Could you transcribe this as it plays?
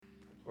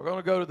We're going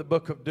to go to the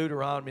book of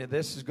Deuteronomy.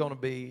 This is going to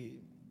be,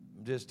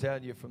 I'm just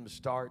telling you from the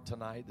start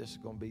tonight, this is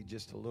going to be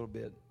just a little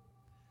bit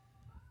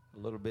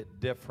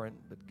different.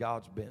 But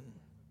God's been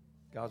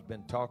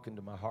talking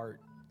to my heart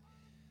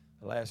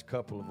the last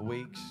couple of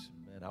weeks,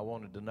 and I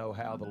wanted to know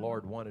how the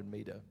Lord wanted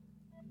me to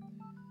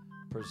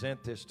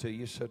present this to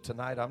you. So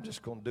tonight I'm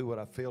just going to do what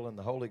I feel in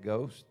the Holy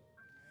Ghost.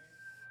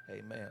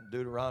 Amen.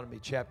 Deuteronomy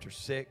chapter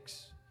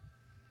 6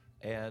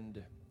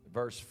 and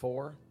verse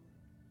 4.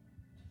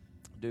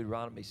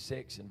 Deuteronomy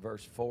 6 and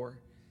verse 4.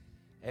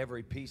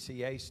 Every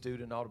PCA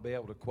student ought to be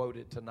able to quote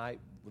it tonight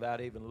without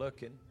even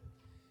looking.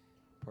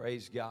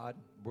 Praise God.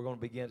 We're going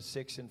to begin at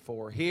 6 and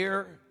 4.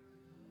 Hear,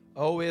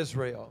 O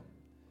Israel,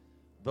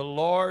 the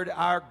Lord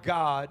our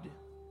God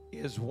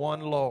is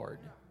one Lord.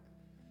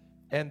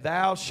 And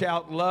thou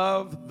shalt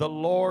love the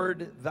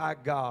Lord thy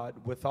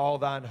God with all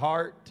thine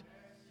heart,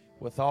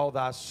 with all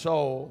thy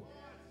soul,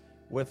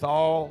 with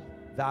all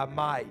thy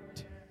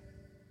might.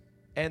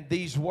 And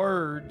these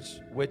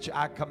words which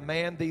I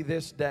command thee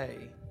this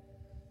day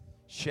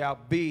shall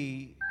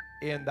be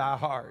in thy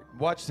heart.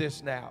 Watch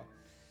this now.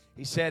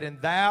 He said,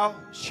 and thou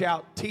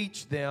shalt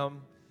teach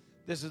them.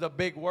 This is a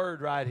big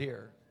word right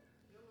here.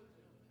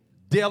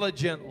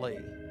 Diligently.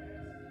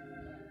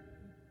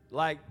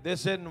 Like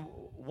this isn't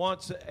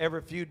once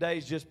every few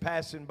days just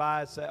passing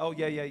by and say, oh,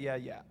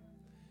 yeah.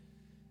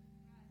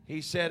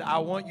 He said, I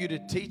want you to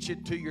teach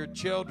it to your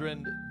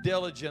children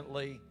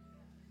diligently,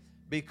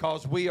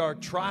 because we are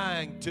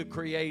trying to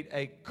create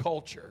a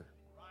culture.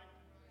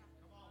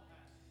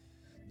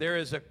 There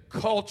is a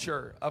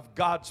culture of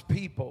God's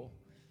people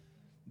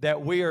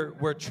that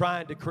we're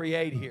trying to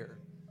create here.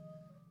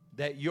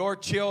 That your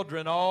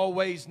children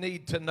always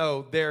need to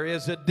know there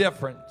is a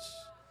difference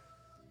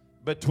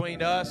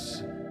between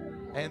us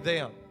and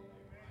them.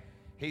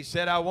 He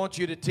said, I want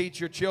you to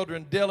teach your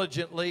children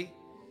diligently.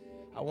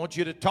 I want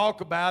you to talk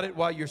about it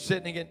while you're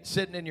sitting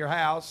in your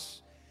house.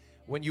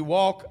 When you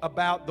walk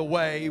about the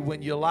way,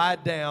 when you lie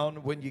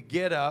down, when you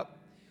get up,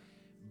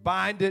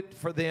 bind it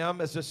for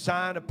them as a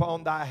sign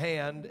upon thy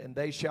hand, and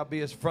they shall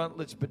be as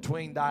frontlets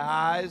between thy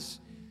eyes.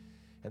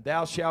 And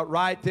thou shalt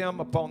write them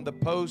upon the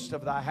post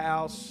of thy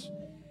house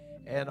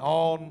and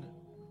on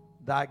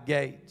thy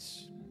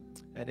gates.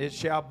 And it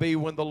shall be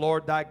when the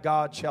Lord thy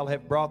God shall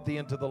have brought thee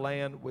into the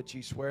land which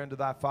he sware unto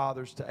thy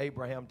fathers, to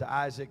Abraham, to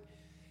Isaac,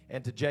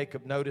 and to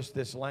Jacob. Notice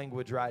this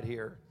language right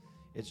here.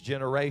 It's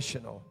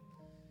generational.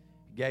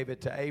 Gave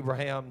it to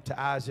Abraham, to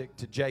Isaac,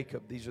 to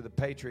Jacob. These are the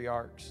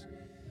patriarchs.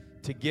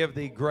 To give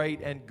thee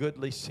great and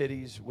goodly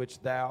cities which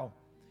thou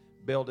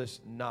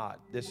buildest not.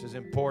 This is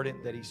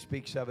important that he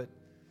speaks of it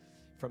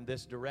from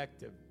this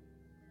directive.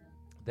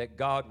 That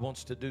God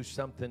wants to do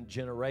something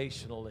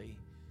generationally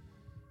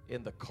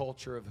in the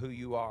culture of who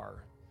you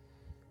are.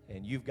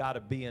 And you've got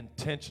to be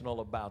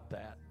intentional about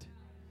that.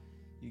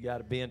 You got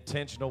to be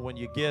intentional when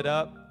you get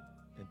up.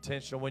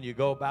 Intentional when you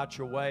go about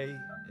your way.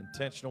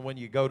 Intentional when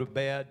you go to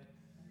bed.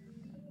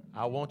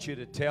 I want you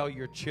to tell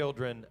your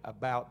children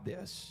about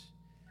this.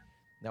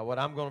 Now, what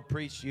I'm going to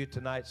preach to you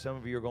tonight, some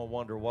of you are going to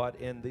wonder what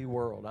in the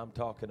world I'm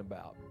talking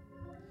about.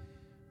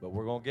 But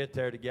we're going to get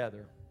there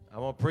together. I'm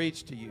going to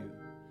preach to you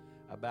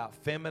about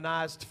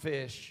feminized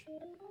fish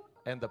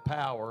and the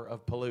power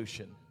of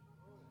pollution.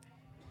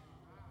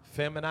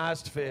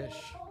 Feminized fish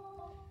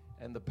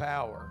and the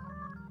power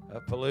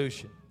of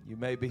pollution. You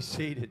may be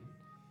seated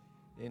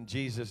in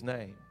Jesus'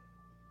 name.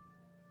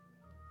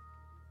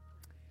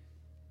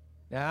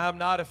 Now, I'm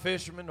not a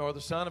fisherman or the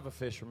son of a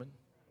fisherman.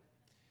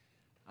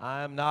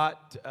 I'm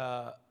not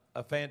a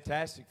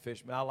fantastic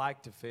fisherman. I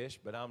like to fish,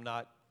 but I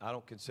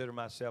don't consider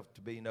myself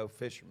to be no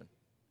fisherman.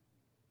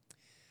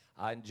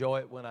 I enjoy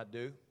it when I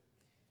do.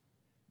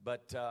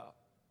 But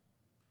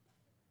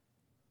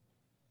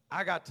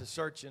I got to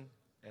searching,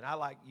 and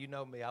you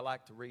know me, I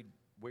like to read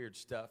weird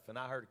stuff. And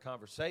I heard a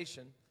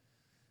conversation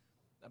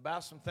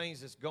about some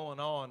things that's going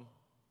on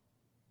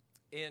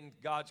in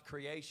God's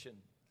creation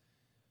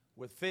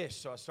with fish.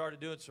 So I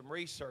started doing some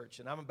research,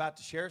 and I'm about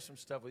to share some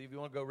stuff with you. If you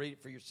want to go read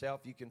it for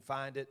yourself, you can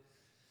find it.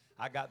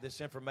 I got this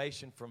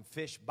information from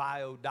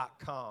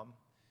fishbio.com,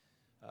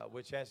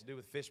 which has to do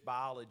with fish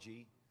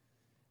biology.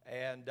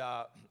 And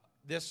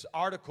this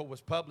article was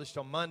published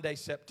on Monday,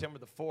 September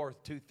the 4th,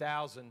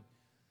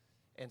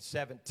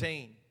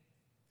 2017.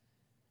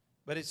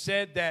 But it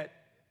said that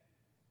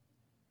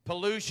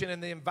pollution in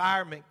the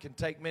environment can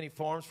take many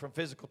forms, from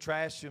physical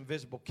trash to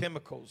invisible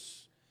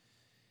chemicals.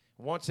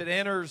 Once it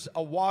enters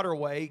a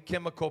waterway,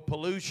 chemical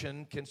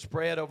pollution can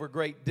spread over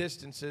great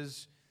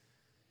distances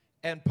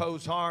and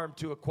pose harm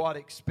to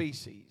aquatic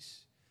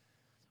species.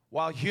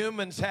 While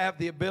humans have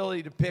the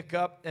ability to pick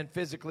up and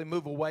physically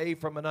move away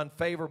from an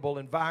unfavorable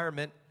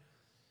environment,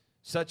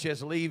 such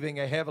as leaving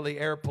a heavily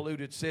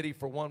air-polluted city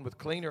for one with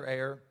cleaner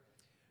air,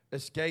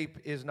 escape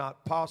is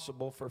not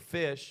possible for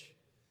fish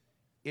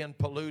in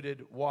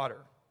polluted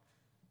water.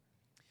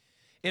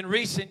 In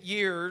recent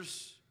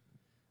years,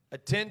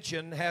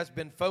 attention has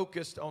been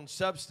focused on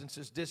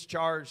substances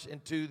discharged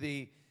into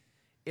the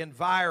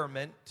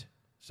environment,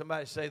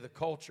 somebody say the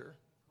culture,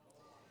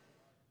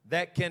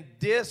 that can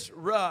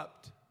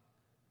disrupt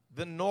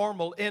the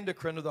normal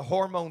endocrine or the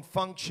hormone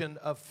function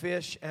of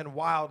fish and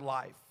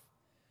wildlife.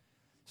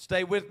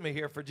 Stay with me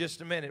here for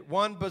just a minute.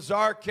 One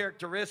bizarre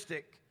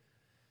characteristic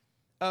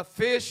of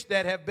fish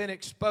that have been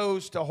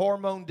exposed to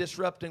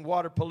hormone-disrupting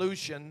water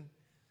pollution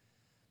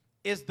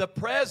is the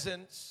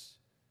presence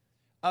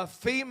of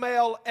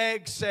female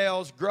egg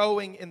cells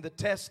growing in the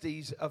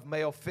testes of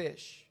male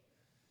fish.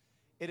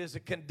 It is a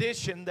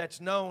condition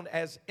that's known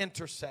as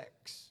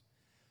intersex.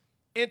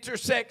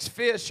 Intersex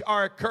fish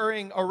are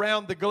occurring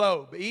around the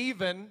globe,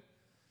 even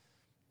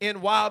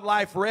in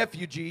wildlife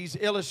refuges,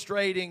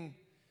 illustrating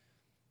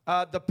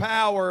the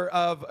power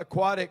of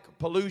aquatic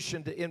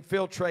pollution to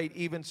infiltrate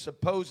even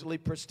supposedly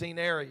pristine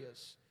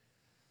areas.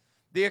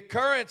 The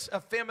occurrence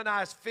of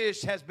feminized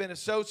fish has been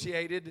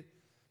associated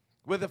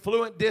with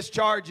effluent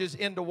discharges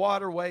into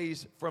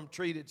waterways from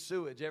treated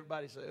sewage.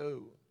 Everybody say,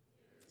 ooh.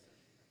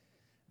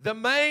 The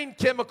main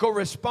chemical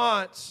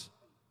response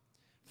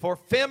for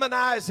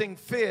feminizing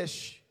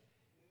fish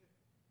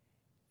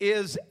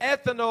is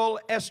ethinyl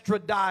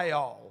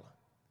estradiol,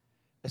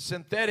 a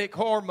synthetic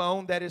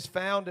hormone that is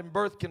found in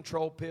birth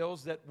control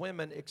pills that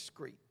women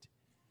excrete.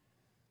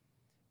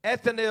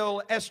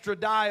 Ethinyl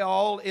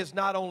estradiol is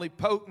not only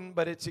potent,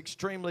 but it's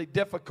extremely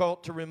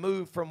difficult to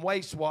remove from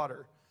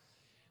wastewater,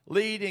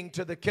 leading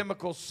to the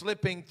chemicals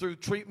slipping through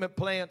treatment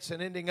plants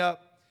and ending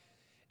up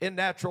in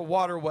natural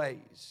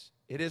waterways.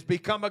 It has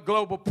become a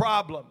global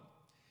problem.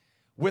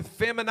 With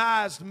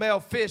feminized male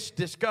fish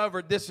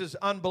discovered, this is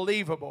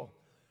unbelievable,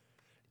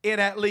 in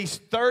at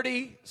least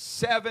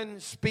 37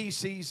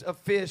 species of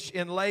fish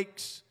in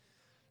lakes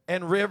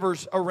and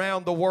rivers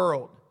around the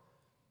world.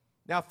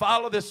 Now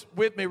follow this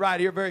with me right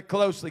here very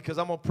closely, because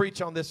I'm going to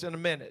preach on this in a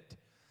minute.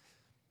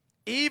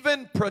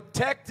 Even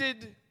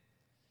protected,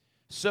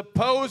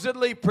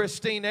 supposedly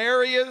pristine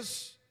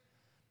areas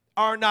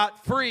are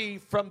not free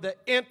from the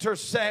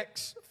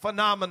intersex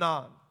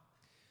phenomenon.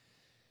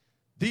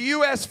 The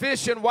U.S.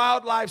 Fish and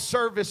Wildlife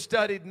Service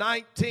studied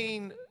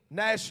 19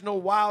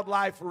 national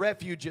wildlife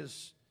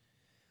refuges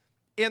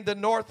in the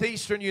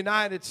northeastern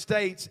United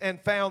States and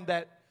found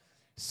that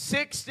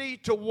 60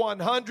 to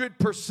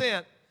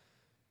 100%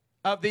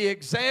 of the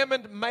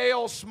examined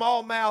male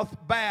smallmouth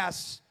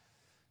bass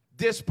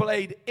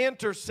displayed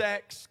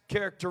intersex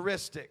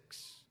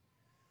characteristics.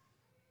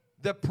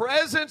 The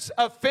presence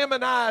of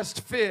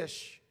feminized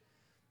fish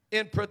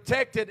in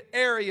protected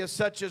areas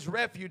such as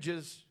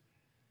refuges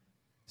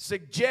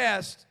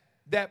suggests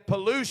that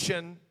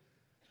pollution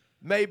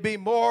may be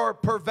more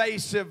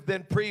pervasive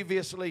than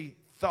previously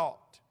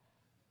thought.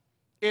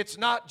 It's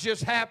not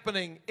just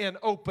happening in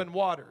open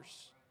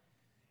waters.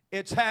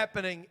 It's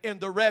happening in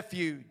the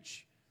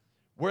refuge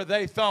where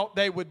they thought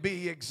they would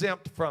be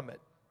exempt from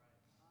it.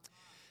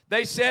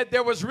 They said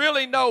there was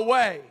really no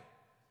way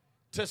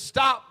to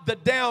stop the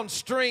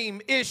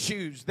downstream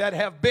issues that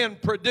have been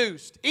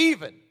produced,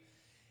 even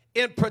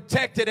in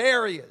protected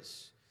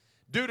areas,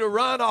 due to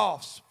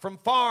runoffs from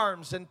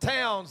farms and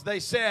towns. They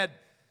said,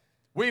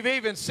 we've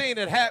even seen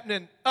it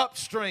happening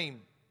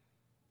upstream.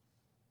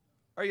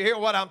 Are you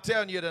hearing what I'm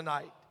telling you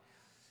tonight?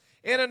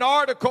 In an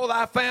article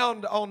I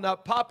found on the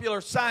Popular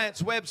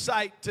Science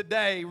website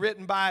today,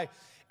 written by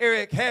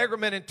Eric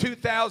Hagerman in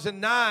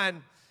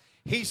 2009,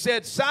 he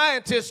said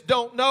scientists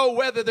don't know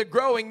whether the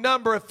growing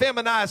number of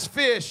feminized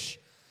fish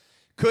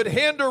could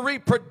hinder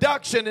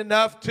reproduction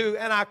enough to,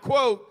 and I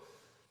quote,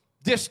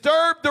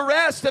 disturb the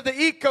rest of the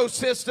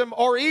ecosystem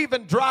or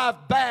even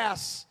drive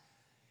bass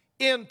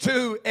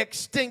into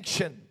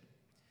extinction.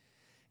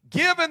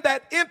 Given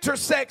that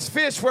intersex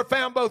fish were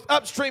found both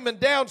upstream and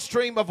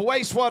downstream of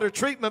wastewater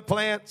treatment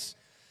plants,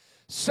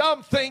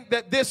 some think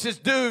that this is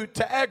due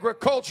to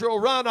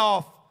agricultural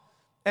runoff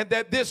and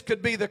that this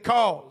could be the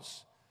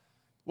cause.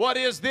 What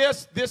is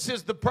this? This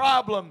is the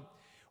problem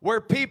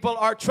where people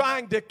are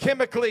trying to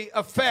chemically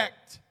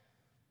affect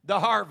the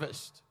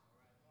harvest.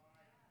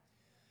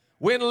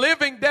 When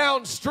living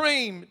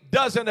downstream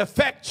doesn't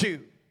affect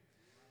you,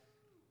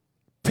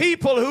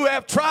 people who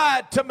have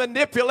tried to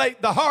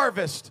manipulate the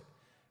harvest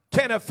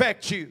can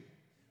affect you.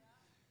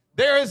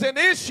 There is an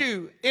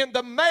issue in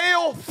the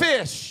male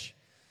fish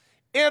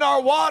in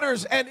our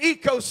waters and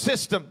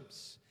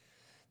ecosystems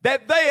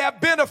that they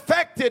have been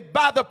affected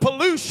by the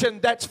pollution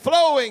that's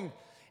flowing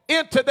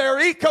into their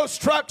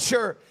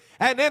ecostructure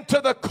and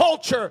into the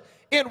culture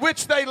in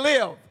which they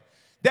live,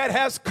 that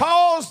has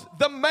caused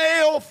the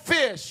male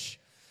fish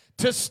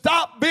to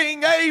stop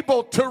being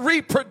able to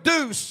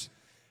reproduce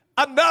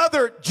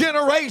another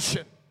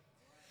generation.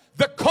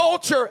 The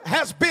culture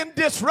has been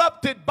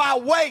disrupted by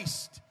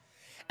waste,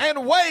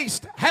 and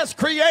waste has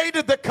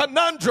created the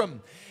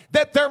conundrum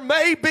that there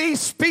may be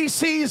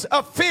species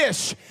of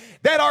fish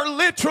that are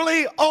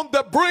literally on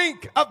the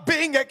brink of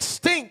being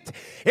extinct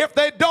if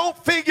they don't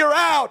figure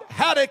out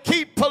how to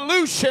keep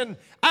pollution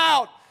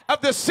out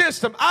of the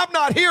system. I'm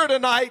not here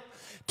tonight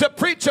to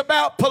preach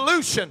about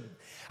pollution.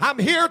 I'm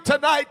here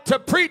tonight to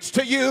preach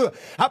to you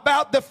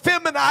about the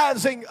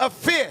feminizing of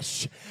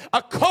fish,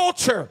 a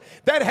culture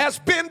that has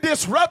been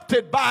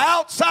disrupted by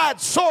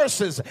outside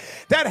sources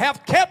that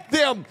have kept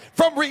them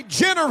from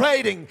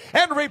regenerating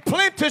and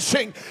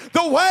replenishing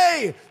the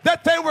way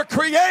that they were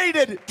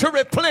created to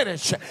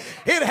replenish.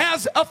 It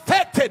has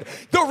affected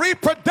the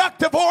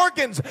reproductive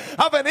organs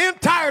of an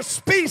entire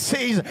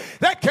species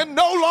that can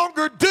no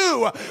longer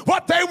do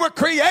what they were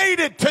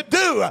created to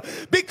do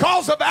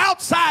because of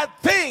outside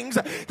things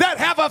that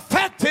have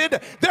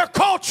affected their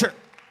culture.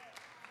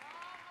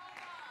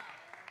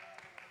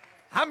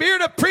 I'm here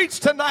to preach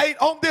tonight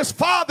on this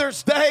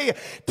Father's Day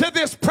to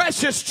this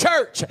precious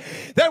church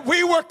that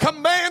we were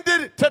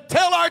commanded to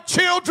tell our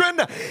children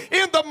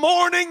in the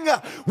morning.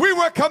 We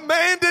were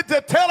commanded to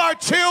tell our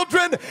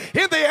children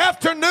in the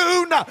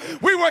afternoon.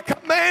 We were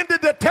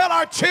commanded to tell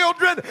our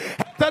children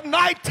at the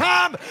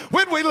nighttime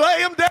when we lay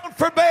them down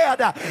for bed.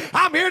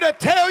 I'm here to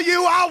tell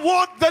you I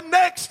want the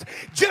next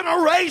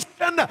generation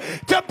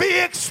to be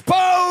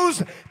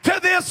exposed to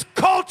this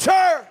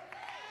culture.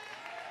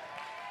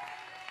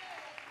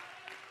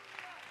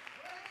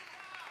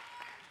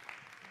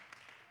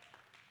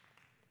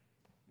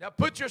 Now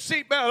put your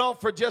seatbelt on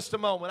for just a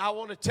moment. I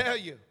want to tell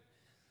you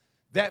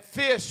that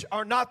fish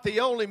are not the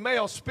only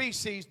male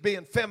species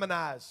being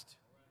feminized.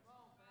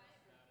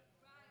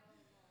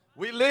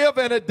 We live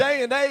in a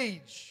day and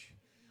age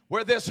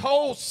where this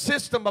whole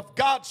system of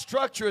God's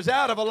structure is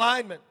out of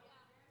alignment.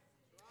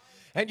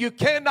 And you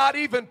cannot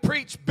even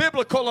preach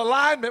biblical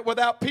alignment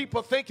without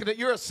people thinking that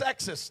you're a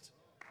sexist.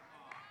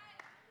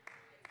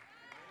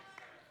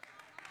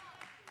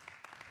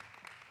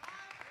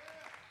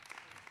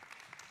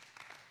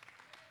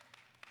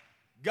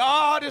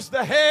 God is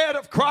the head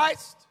of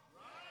Christ.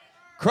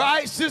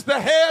 Christ is the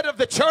head of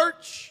the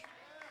church.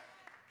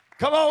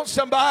 Come on,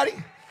 somebody.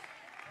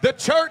 The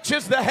church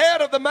is the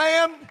head of the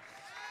man,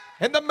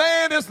 and the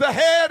man is the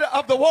head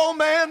of the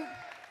woman.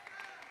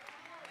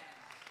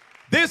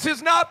 This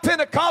is not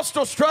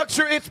Pentecostal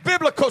structure, it's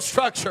biblical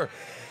structure.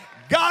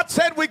 God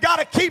said we got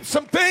to keep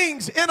some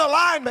things in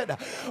alignment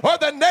or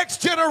the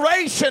next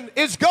generation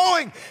is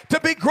going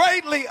to be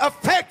greatly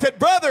affected.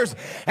 Brothers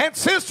and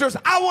sisters,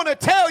 I want to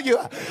tell you,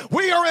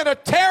 we are in a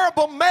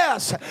terrible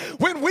mess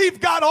when we've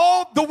got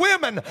all the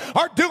women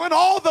are doing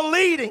all the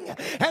leading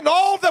and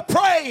all the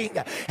praying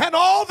and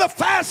all the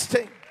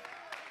fasting.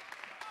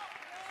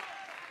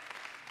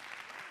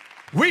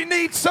 We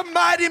need some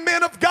mighty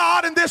men of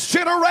God in this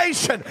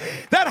generation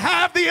that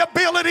have the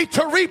ability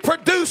to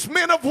reproduce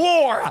men of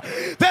war,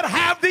 that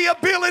have the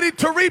ability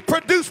to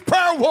reproduce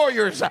prayer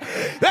warriors, that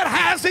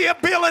has the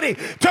ability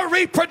to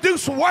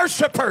reproduce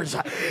worshipers,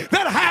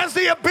 that has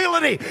the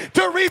ability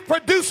to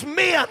reproduce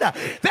men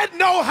that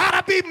know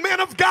how to be men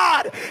of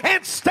God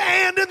and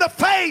stand in the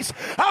face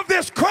of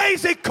this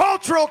crazy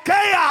cultural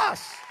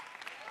chaos.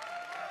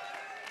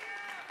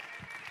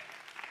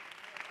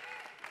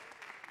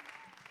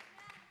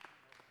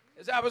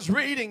 As I was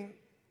reading,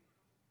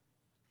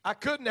 I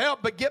couldn't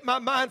help but get my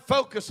mind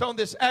focused on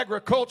this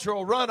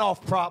agricultural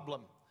runoff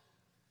problem.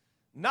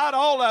 Not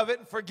all of it,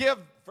 and forgive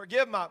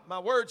my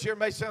words here,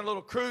 may sound a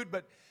little crude,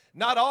 but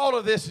not all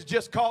of this is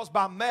just caused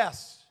by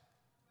mess.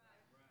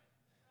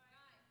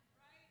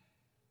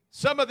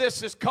 Some of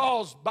this is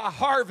caused by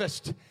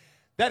harvest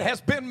that has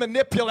been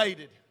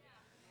manipulated.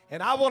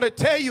 And I want to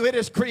tell you, it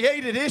has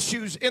created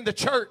issues in the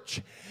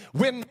church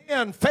when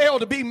men fail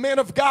to be men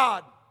of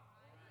God.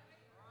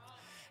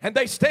 And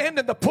they stand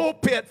in the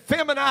pulpit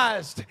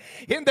feminized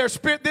in their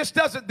spirit. This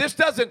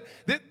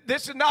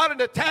is not an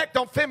attack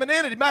on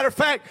femininity. Matter of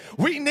fact,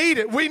 we need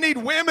it. We need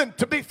women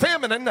to be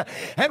feminine,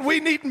 and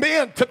we need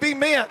men to be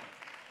men.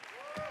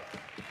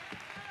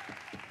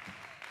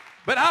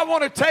 But I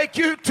want to take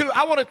you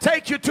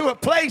to a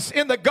place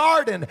in the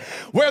garden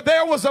where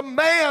there was a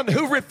man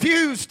who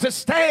refused to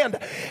stand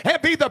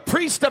and be the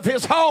priest of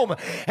his home,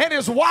 and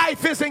his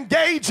wife is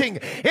engaging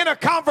in a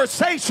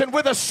conversation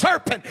with a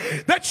serpent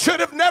that should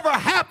have never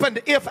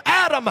happened if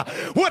Adam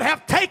would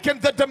have taken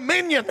the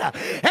dominion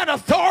and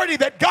authority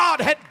that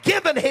God had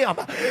given him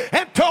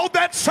and told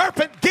that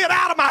serpent, "Get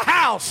out of my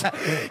house,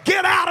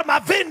 get out of my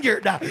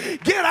vineyard,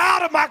 get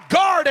out of my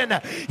garden.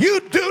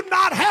 You do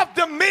not have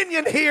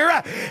dominion here,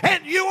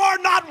 and you are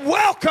not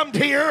welcomed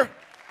here."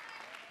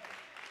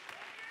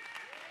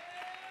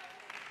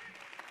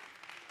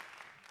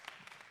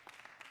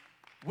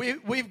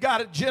 We've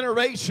got a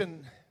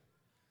generation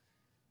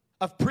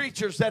of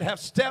preachers that have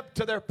stepped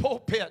to their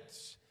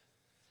pulpits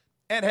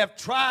and have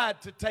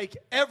tried to take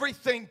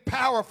everything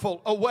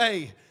powerful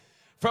away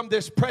from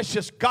this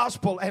precious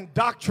gospel and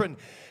doctrine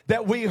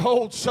that we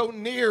hold so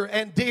near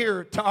and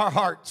dear to our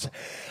hearts.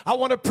 I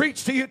want to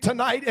preach to you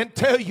tonight and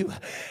tell you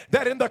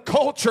that in the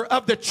culture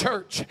of the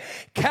church,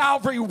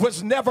 Calvary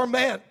was never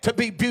meant to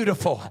be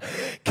beautiful.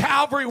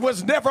 Calvary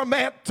was never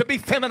meant to be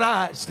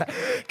feminized.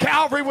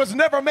 Calvary was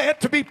never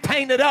meant to be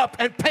painted up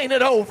and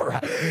painted over.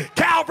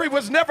 Calvary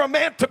was never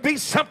meant to be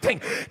something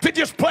to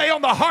just play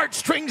on the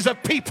heartstrings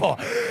of people.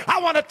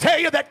 I want to tell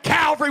you that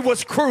Calvary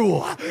was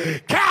cruel.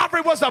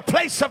 Calvary was a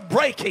place of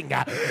breaking. breaking.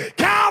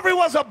 Calvary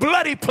was a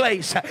bloody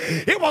place.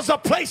 It was a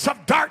place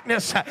of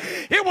darkness.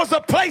 It was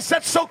a place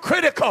that's so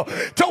critical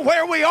to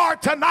where we are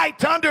tonight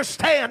to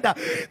understand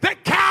that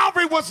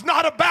Calvary was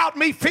not about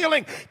me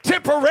feeling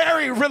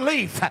temporary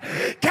relief.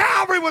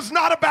 Calvary was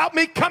not about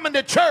me coming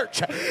to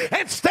church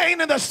and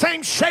staying in the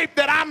same shape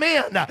that I'm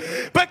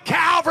in. But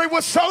Calvary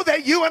was so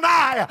that you and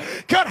I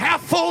could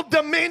have full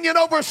dominion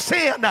over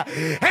sin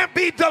and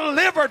be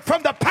delivered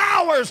from the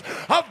powers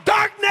of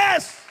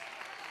darkness.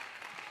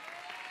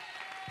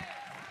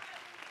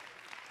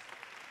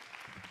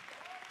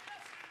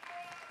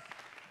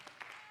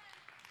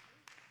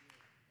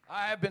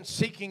 I have been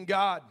seeking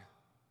God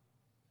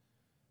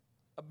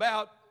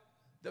about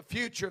the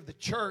future of the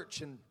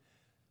church and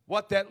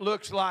what that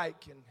looks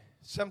like. And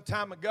some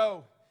time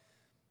ago,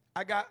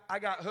 I got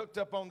hooked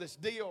up on this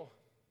deal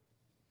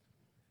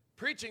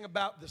preaching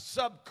about the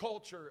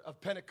subculture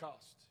of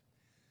Pentecost.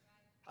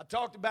 I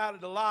talked about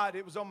it a lot.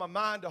 It was on my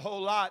mind a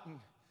whole lot. And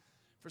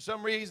for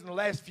some reason, the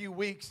last few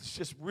weeks, it's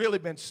just really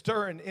been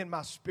stirring in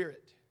my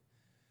spirit.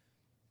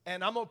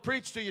 And I'm going to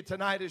preach to you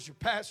tonight as your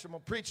pastor. I'm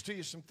going to preach to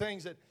you some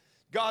things that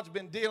God's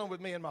been dealing with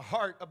me in my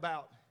heart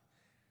about.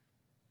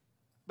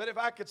 But if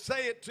I could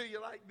say it to you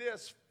like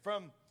this,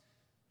 from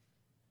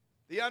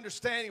the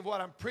understanding of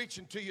what I'm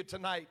preaching to you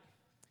tonight,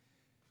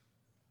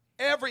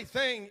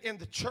 everything in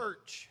the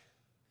church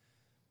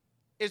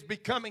is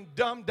becoming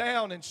dumbed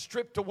down and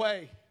stripped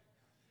away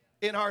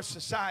in our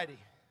society.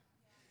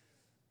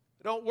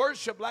 We don't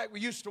worship like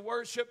we used to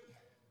worship.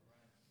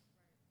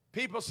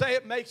 People say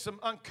it makes them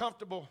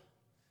uncomfortable.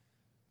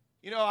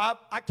 You know,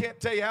 I can't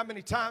tell you how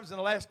many times in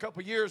the last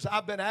couple of years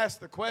I've been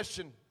asked the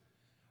question,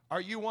 are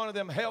you one of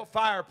them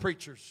hellfire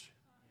preachers?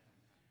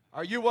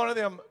 Are you one of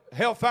them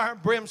hellfire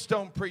and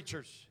brimstone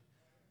preachers?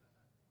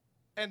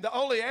 And the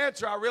only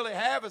answer I really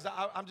have is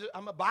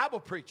I'm a Bible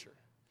preacher.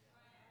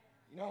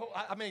 You know,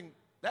 I mean,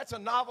 that's a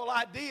novel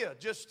idea,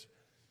 just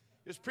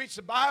preach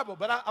the Bible.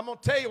 But I'm going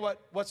to tell you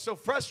what's so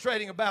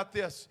frustrating about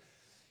this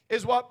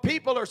is what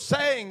people are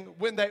saying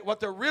what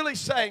they're really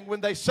saying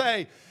when they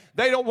say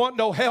they don't want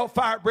no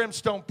hellfire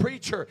brimstone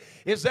preacher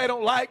is they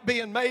don't like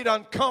being made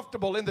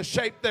uncomfortable in the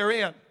shape they're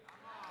in.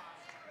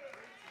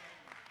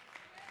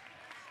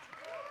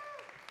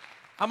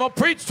 I'm going to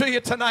preach to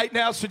you tonight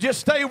now, so just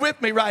stay with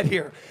me right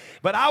here.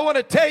 But I want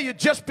to tell you,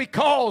 just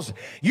because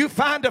you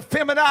find a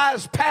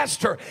feminized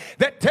pastor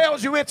that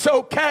tells you it's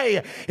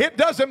okay, it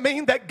doesn't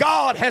mean that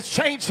God has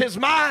changed his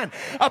mind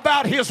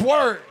about his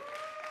word.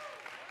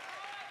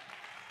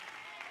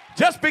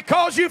 Just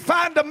because you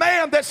find a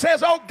man that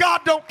says, oh,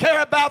 God don't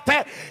care about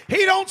that,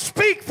 he don't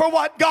speak for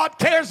what God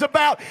cares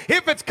about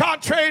if it's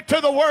contrary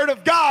to the word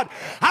of God.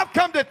 I've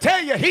come to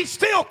tell you, he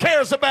still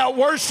cares about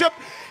worship.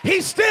 He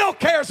still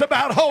cares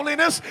about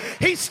holiness.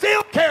 He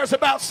still cares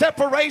about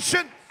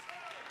separation.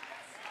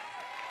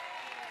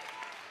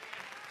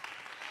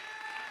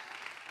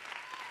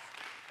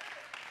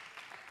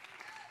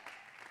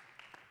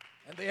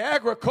 And the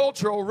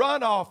agricultural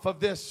runoff of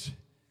this,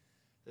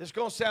 it's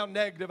going to sound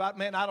negative. I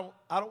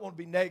don't want to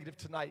be negative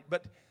tonight.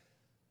 But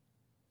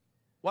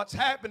what's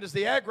happened is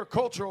the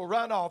agricultural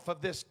runoff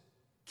of this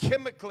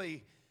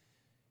chemically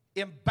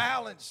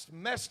imbalanced,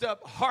 messed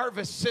up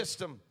harvest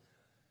system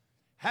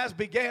has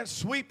began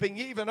sweeping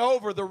even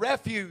over the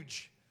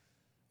refuge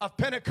of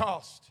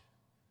Pentecost,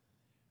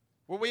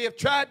 where we have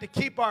tried to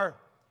keep our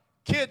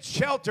kids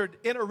sheltered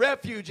in a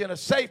refuge, in a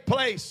safe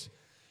place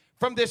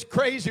from this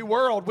crazy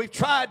world. We've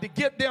tried to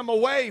get them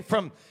away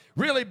from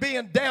really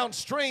being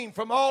downstream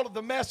from all of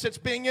the mess that's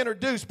being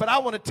introduced. But I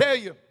want to tell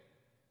you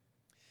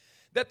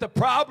that the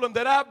problem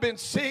that I've been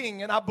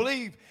seeing, and I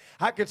believe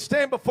I could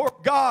stand before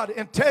God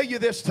and tell you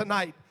this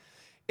tonight,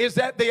 is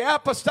that the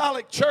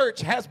apostolic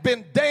church has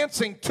been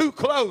dancing too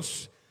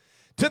close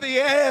to the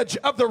edge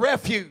of the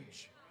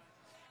refuge.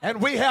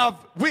 And we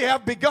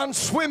have begun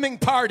swimming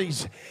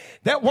parties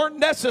that weren't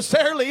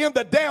necessarily in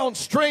the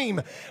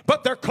downstream,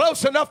 but they're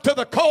close enough to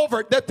the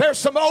culvert that there's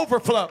some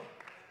overflow.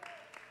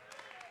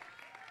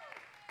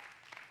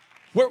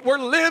 We're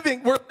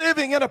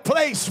living in a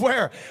place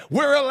where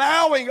we're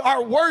allowing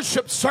our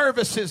worship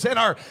services and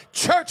our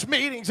church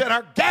meetings and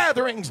our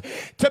gatherings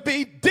to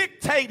be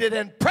dictated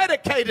and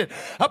predicated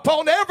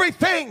upon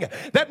everything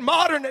that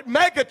modern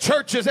mega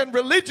churches and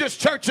religious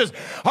churches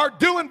are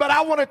doing. But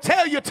I want to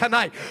tell you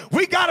tonight,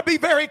 we got to be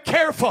very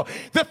careful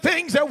the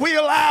things that we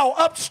allow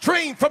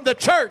upstream from the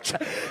church,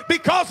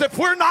 because if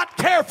we're not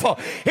careful,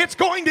 it's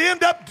going to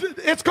end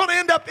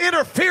up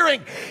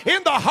interfering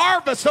in the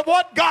harvest of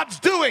what God's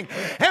doing.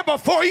 And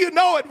before you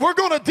know it, we're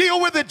going to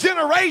deal with a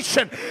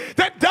generation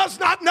that does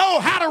not know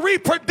how to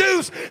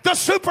reproduce the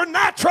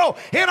supernatural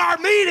in our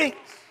meetings.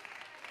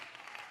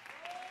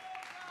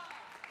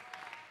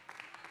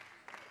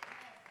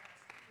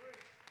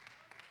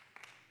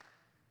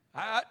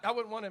 I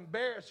wouldn't want to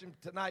embarrass him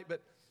tonight,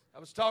 but I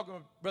was talking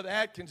with Brother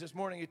Atkins this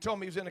morning. He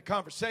told me he was in a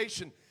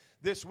conversation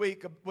this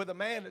week with a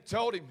man that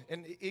told him,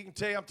 and he can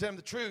tell you I'm telling him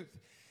the truth.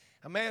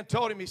 A man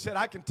told him, he said,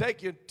 I can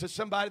take you to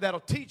somebody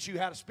that'll teach you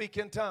how to speak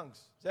in tongues.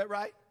 Is that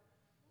right?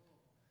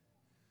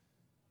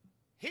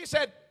 He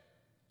said,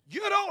 You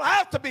don't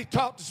have to be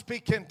taught to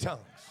speak in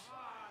tongues.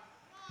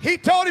 He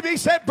told him, he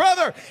said,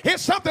 brother,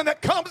 it's something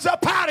that comes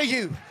up out of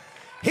you.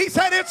 He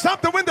said it's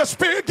something when the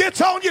Spirit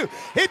gets on you,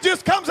 it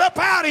just comes up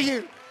out of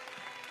you.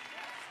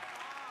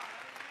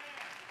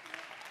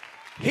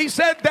 He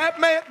said that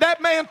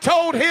man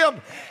told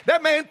him,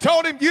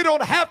 you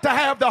don't have to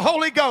have the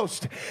Holy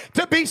Ghost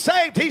to be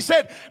saved. He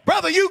said,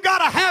 brother, you got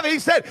to have it. He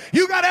said,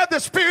 you got to have the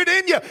Spirit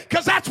in you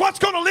because that's what's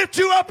going to lift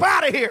you up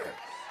out of here.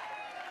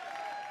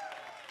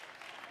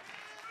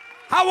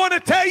 I want to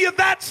tell you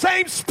that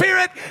same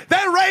Spirit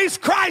that raised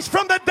Christ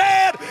from the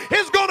dead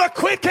is going to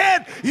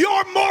quicken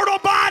your mortal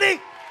body.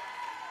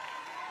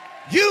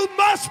 You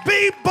must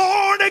be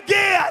born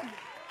again.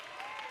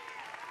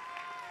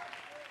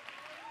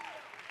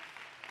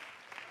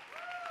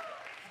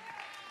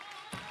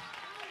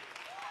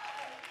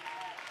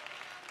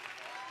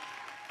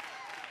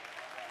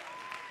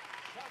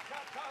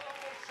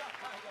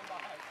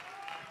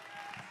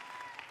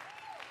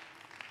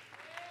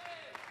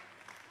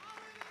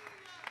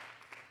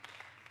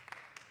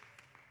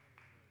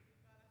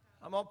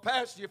 I'm going to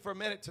pastor you for a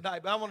minute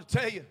tonight, but I want to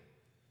tell you,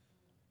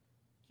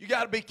 you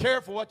got to be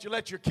careful what you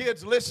let your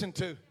kids listen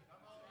to.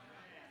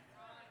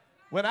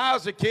 When I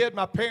was a kid,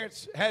 my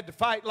parents had to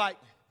fight like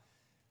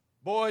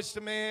Boys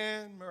to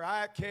Men,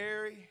 Mariah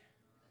Carey.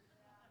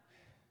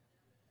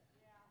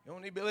 You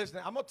don't need to be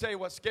listening. I'm going to tell you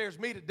what scares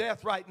me to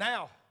death right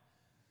now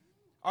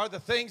are the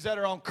things that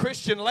are on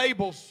Christian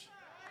labels.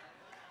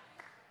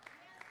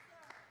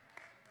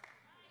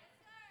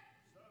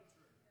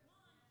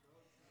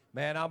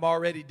 Man, I'm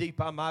already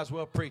deep. I might as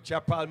well preach. I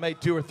probably made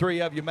 2 or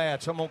 3 of you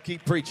mad, so I'm going to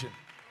keep preaching.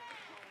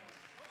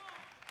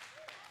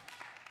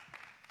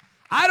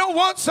 I don't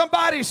want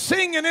somebody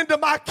singing into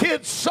my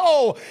kid's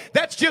soul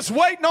that's just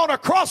waiting on a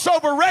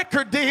crossover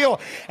record deal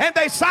and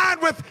they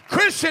sign with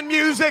Christian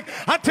music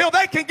until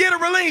they can get a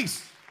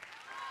release.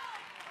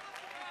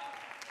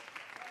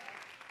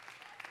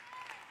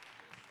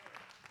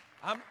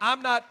 I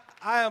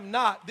am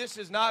not. This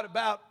is not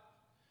about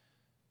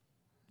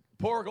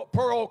poor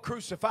old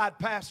crucified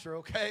pastor,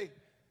 okay?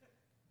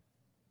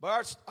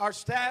 But our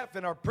staff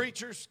and our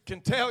preachers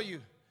can tell you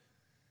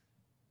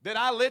that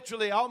I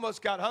literally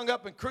almost got hung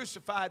up and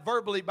crucified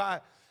verbally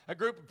by a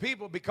group of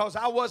people because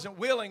I wasn't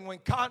willing when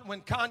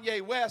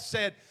Kanye West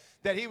said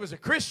that he was a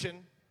Christian,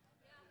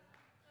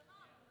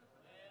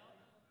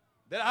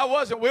 that I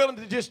wasn't willing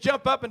to just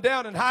jump up and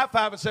down and high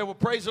five and say, well,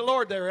 praise the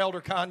Lord there,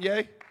 Elder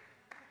Kanye.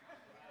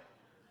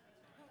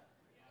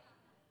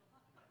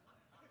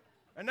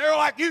 And they're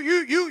like,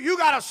 you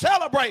got to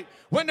celebrate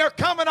when they're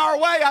coming our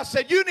way. I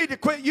said, you need to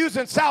quit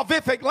using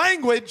salvific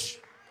language.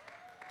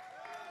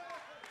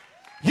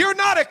 You're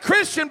not a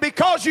Christian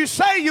because you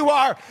say you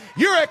are.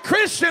 You're a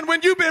Christian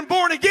when you've been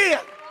born again.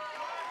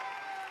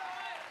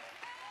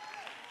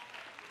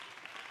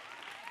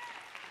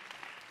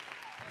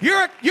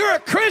 You're a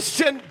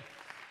Christian.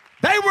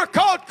 They were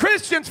called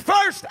Christians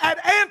first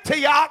at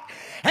Antioch,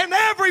 and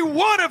every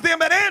one of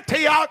them at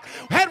Antioch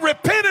had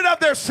repented of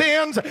their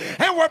sins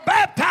and were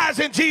baptized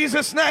in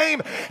Jesus'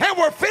 name and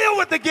were filled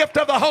with the gift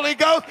of the Holy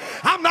Ghost.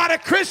 I'm not a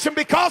Christian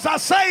because I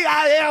say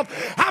I am.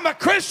 I'm a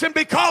Christian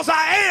because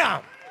I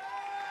am.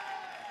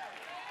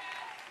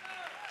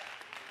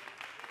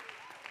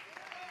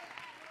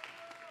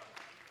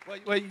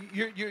 Well,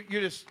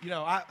 you're just,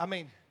 I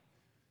mean,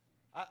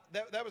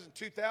 that was in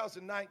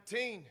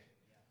 2019.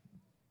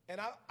 And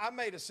I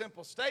made a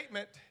simple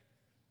statement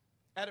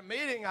at a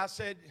meeting. I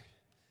said,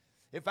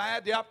 if I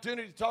had the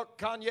opportunity to talk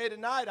to Kanye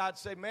tonight, I'd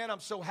say, man, I'm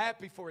so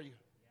happy for you.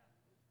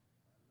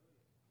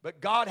 But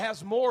God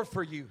has more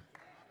for you.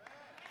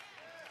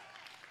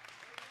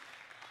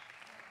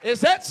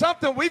 Is that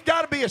something we've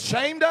got to be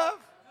ashamed of?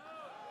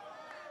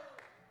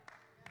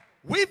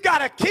 We've got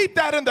to keep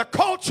that in the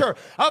culture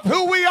of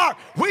who we are.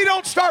 We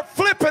don't start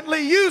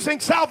flippantly using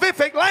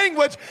salvific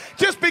language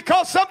just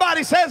because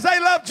somebody says they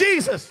love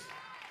Jesus.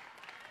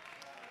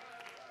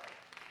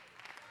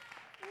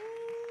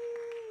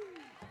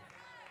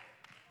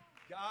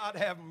 God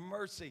have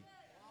mercy.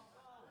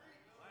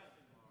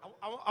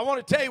 I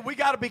want to tell you, we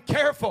got to be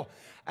careful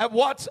at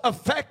what's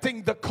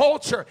affecting the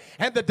culture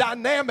and the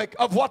dynamic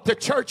of what the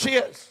church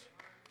is.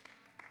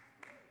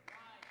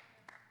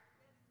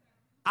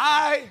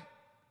 I,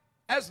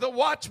 as the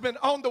watchman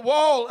on the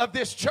wall of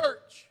this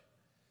church,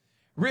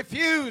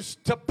 refuse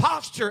to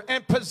posture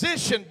and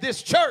position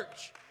this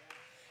church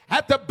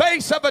at the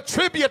base of a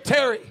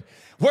tributary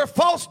where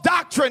false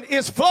doctrine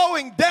is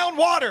flowing down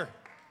water,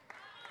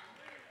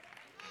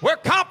 where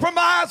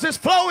compromise is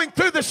flowing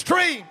through the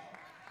stream,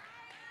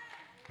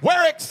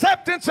 where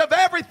acceptance of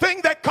everything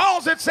that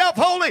calls itself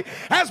holy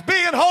as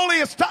being holy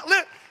is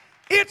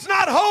it's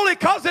not holy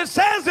because it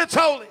says it's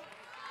holy.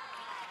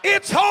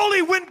 It's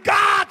holy when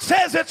God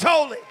says it's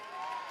holy.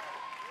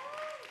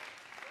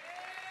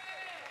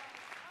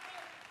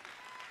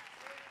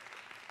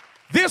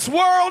 This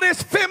world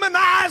is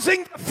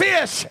feminizing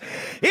fish.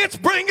 It's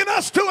bringing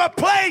us to a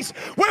place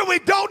where we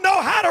don't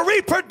know how to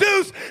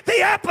reproduce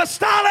the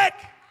apostolic.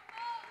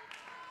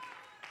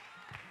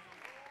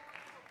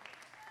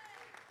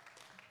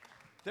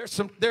 There's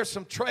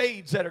some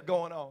trades that are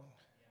going on.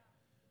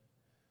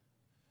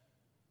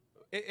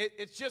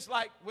 It's just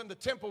like when the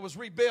temple was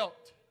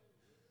rebuilt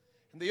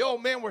and the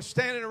old men were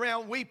standing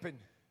around weeping.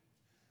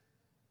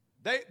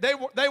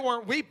 They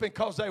weren't weeping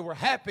because they were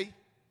happy.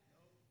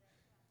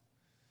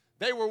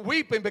 They were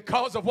weeping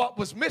because of what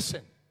was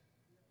missing.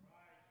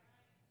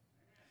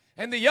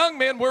 And the young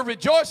men were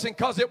rejoicing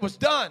because it was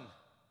done.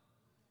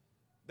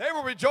 They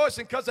were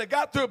rejoicing because they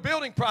got through a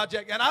building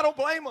project, and I don't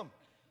blame them.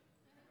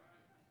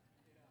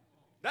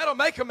 That'll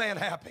make a man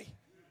happy.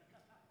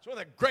 It's one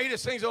of the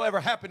greatest things that'll ever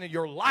happen in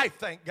your life,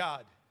 thank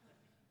God.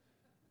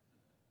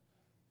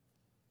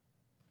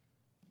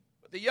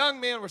 But the young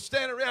men were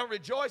standing around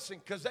rejoicing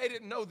because they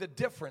didn't know the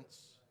difference.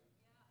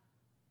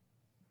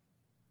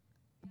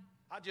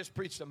 I just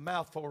preached a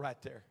mouthful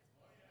right there.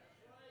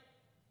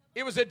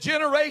 It was a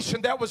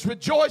generation that was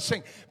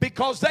rejoicing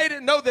because they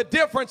didn't know the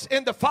difference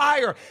in the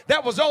fire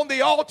that was on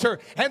the altar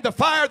and the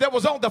fire that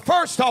was on the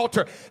first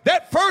altar.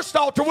 That first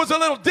altar was a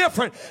little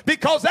different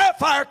because that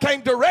fire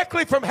came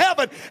directly from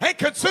heaven and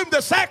consumed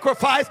the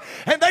sacrifice,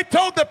 and they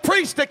told the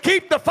priest to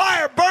keep the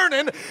fire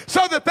burning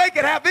so that they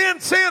could have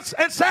incense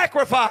and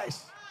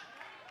sacrifice.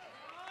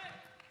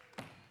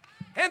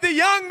 And the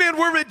young men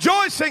were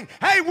rejoicing.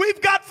 Hey,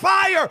 we've got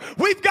fire.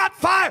 We've got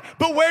fire.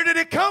 But where did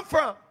it come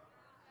from?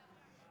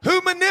 Who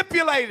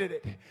manipulated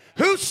it?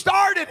 Who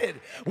started it?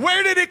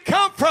 Where did it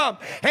come from?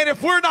 And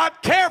if we're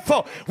not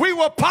careful, we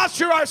will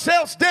posture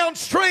ourselves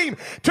downstream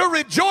to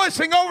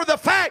rejoicing over the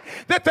fact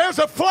that there's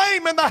a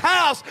flame in the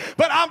house.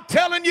 But I'm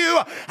telling you,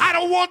 I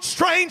don't want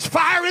strange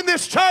fire in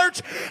this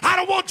church. I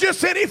don't want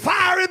just any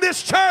fire in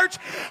this church.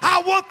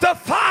 I want the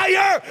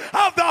fire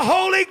of the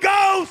Holy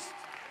Ghost.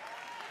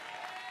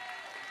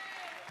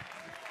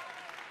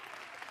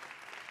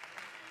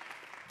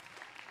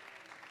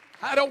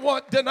 I don't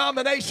want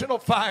denominational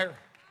fire.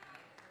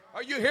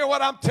 Are you hear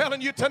what I'm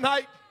telling you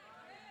tonight?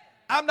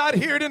 I'm not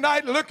here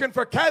tonight looking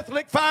for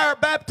Catholic fire,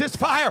 Baptist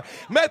fire,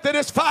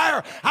 Methodist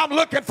fire. I'm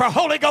looking for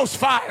Holy Ghost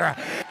fire.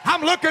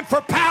 I'm looking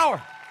for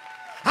power.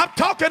 I'm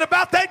talking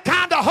about that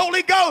kind of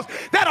Holy Ghost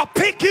that'll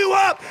pick you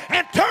up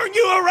and turn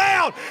you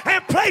around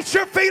and place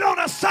your feet on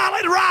a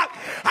solid rock.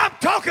 I'm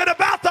talking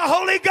about the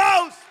Holy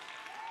Ghost.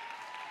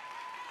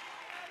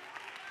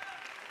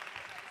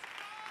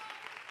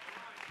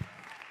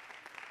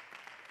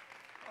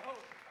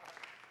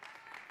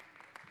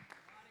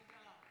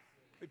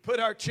 We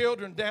put our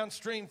children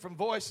downstream from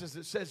voices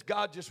that says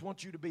God just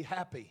wants you to be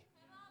happy.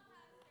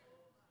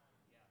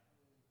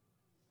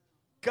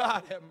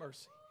 God have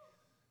mercy.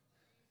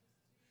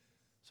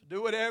 So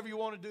do whatever you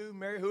want to do,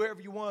 marry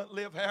whoever you want,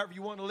 live however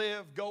you want to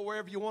live, go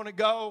wherever you want to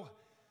go.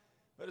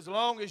 But as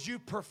long as you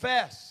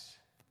profess.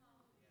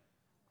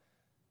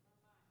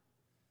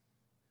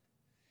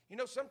 You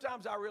know,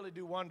 sometimes I really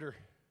do wonder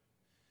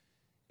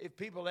if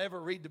people ever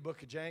read the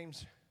book of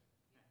James.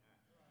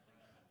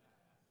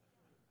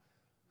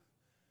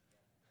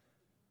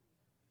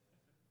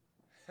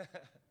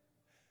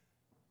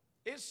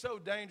 It's so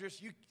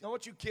dangerous. I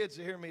want you kids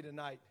to hear me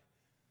tonight.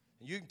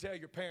 And you can tell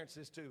your parents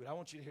this too, but I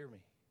want you to hear me.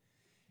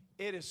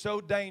 It is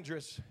so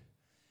dangerous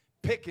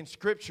picking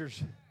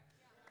scriptures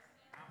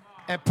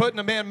and putting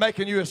them in,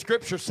 making you a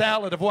scripture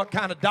salad of what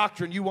kind of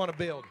doctrine you want to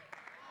build.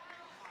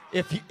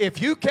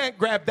 If you can't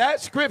grab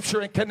that scripture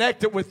and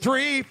connect it with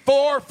 3,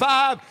 4,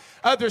 5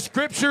 other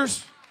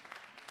scriptures,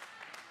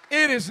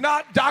 it is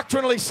not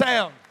doctrinally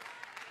sound.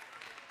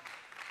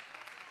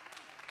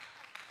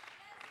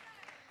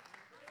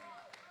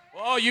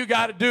 All you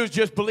got to do is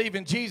just believe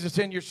in Jesus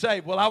and you're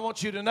saved. Well, I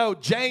want you to know,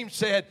 James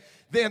said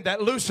then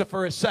that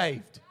Lucifer is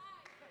saved.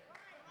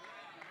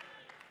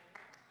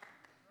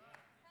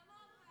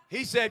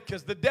 He said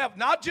because the devil,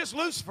 not just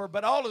Lucifer,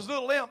 but all his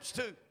little imps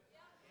too.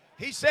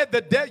 He said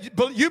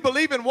you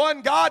believe in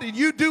one God and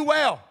you do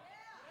well.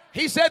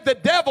 He said the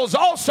devils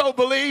also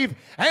believe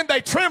and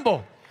they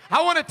tremble.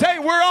 I want to tell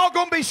you, we're all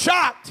going to be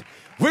shocked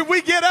when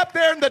we get up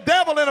there and the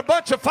devil and a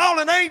bunch of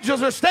fallen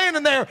angels are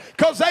standing there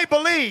because they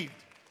believed.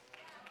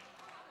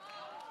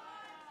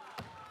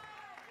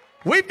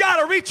 We've got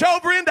to reach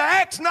over into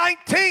Acts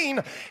 19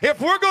 if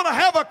we're going to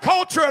have a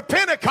culture of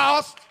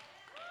Pentecost.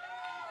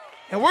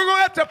 And we're going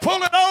to have to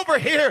pull it over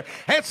here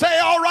and say,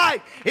 all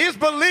right, is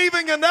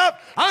believing enough?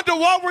 Unto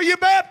what were you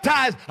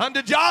baptized?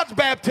 Unto John's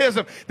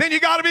baptism. Then you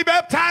got to be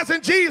baptized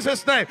in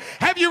Jesus' name.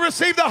 Have you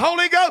received the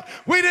Holy Ghost?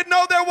 We didn't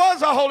know there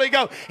was a Holy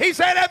Ghost. He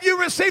said, have you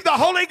received the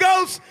Holy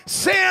Ghost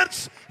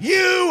since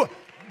you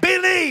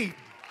believe?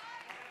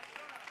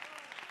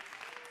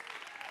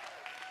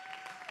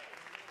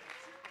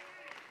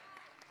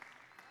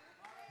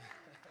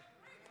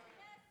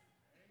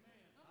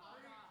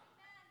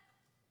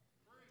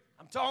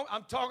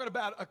 I'm talking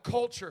about a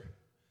culture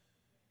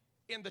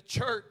in the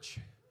church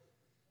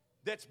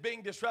that's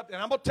being disrupted.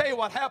 And I'm going to tell you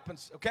what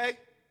happens, okay?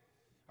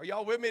 Are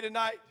y'all with me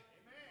tonight?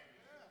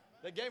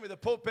 They gave me the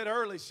pulpit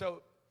early,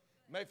 so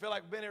you may feel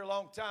like we've been here a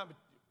long time,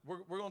 but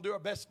we're going to do our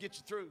best to get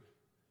you through.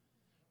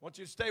 I want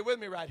you to stay with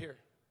me right here.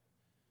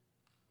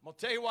 I'm going to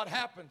tell you what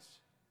happens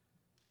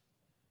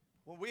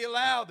when we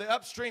allow the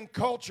upstream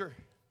culture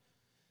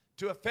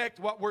to affect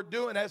what we're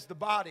doing as the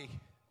body,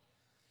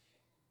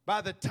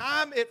 by the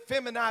time it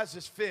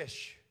feminizes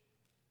fish,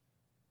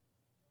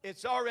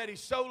 it's already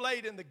so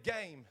late in the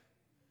game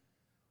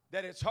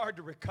that it's hard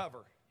to recover.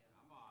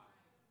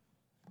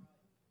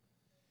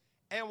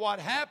 And what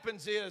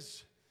happens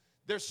is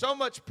there's so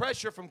much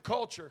pressure from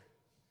culture,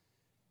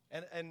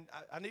 and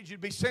I need you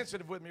to be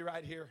sensitive with me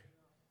right here,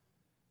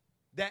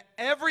 that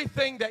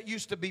everything that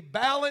used to be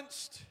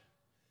balanced,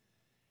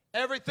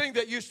 everything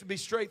that used to be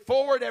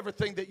straightforward,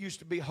 everything that used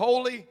to be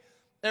holy,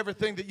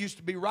 everything that used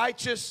to be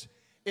righteous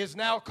is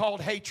now called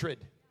hatred.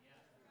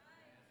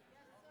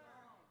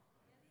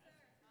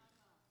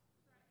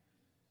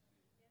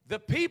 The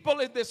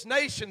people in this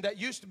nation that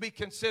used to be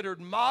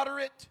considered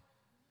moderate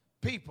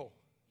people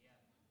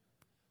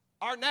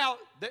are now,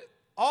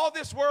 all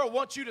this world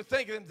wants you to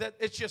think of them that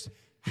it's just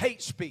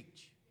hate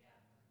speech.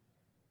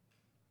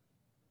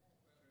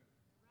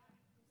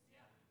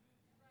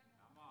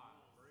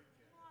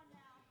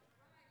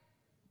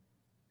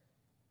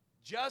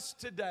 Just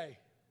today,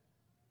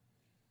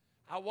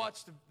 I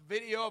watched a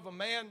video of a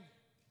man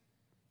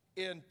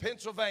in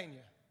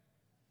Pennsylvania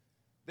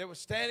that was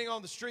standing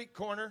on the street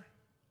corner.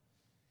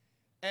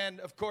 And,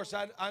 of course,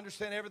 I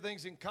understand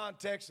everything's in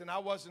context, and I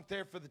wasn't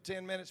there for the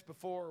 10 minutes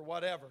before or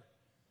whatever.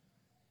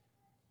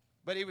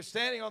 But he was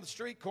standing on the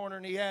street corner,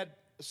 and he had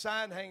a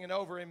sign hanging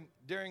over him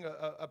during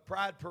a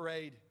pride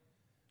parade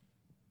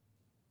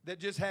that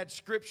just had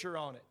scripture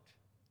on it.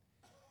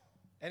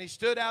 And he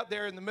stood out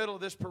there in the middle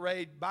of this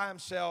parade by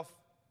himself,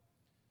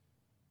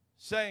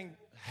 saying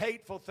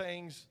hateful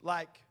things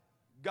like,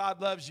 God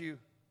loves you.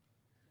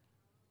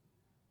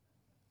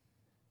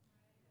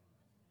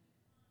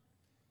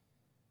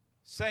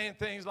 Saying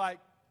things like,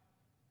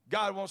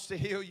 God wants to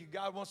heal you.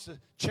 God wants to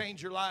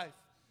change your life.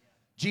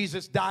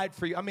 Jesus died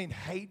for you. I mean,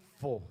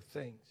 hateful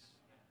things.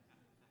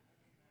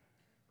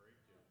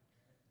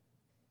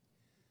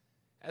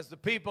 As the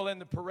people in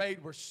the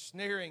parade were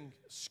sneering,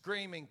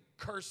 screaming,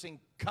 cursing,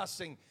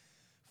 cussing,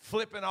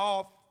 flipping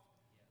off,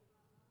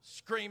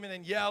 screaming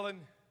and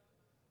yelling,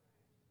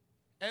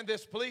 and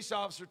this police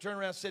officer turned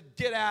around and said,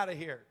 get out of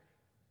here.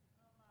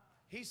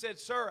 He said,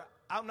 sir,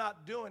 I'm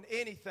not doing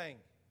anything.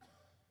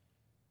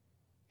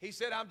 He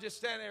said, I'm just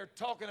standing there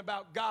talking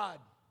about God.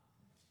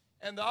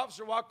 And the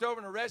officer walked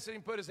over and arrested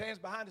him, put his hands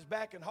behind his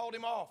back, and hauled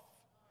him off.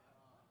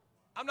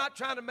 I'm not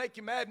trying to make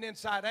you mad and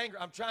inside anger.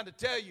 I'm trying to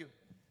tell you,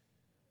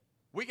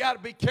 we got to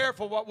be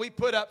careful what we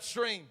put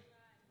upstream.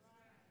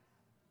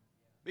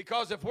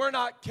 Because if we're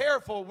not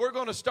careful, we're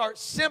going to start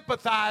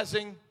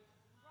sympathizing.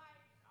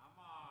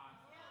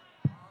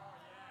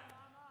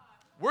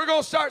 We're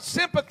going to start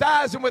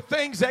sympathizing with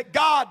things that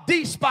God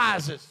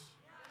despises.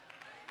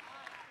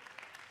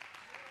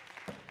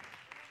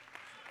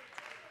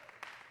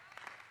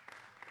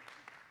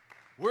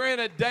 We're in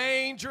a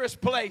dangerous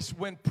place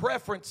when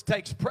preference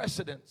takes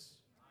precedence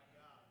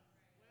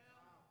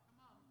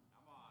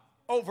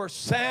over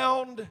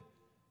sound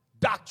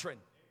doctrine.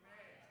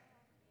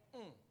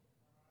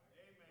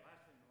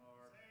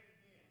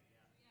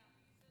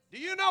 Do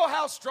you know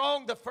how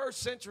strong the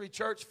first century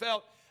church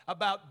felt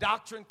about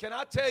doctrine? Can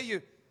I tell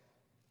you,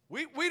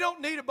 we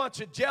don't need a bunch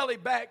of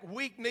jelly-back,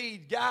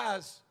 weak-kneed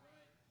guys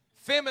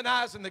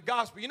feminizing the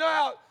gospel. You know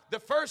how the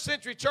first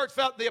century church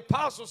felt? The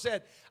apostle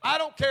said, I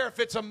don't care if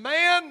it's a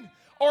man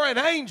or an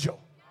angel.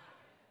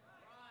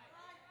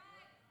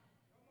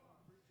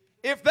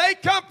 If they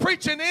come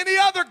preaching any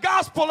other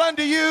gospel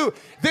unto you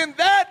than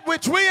that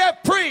which we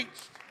have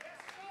preached.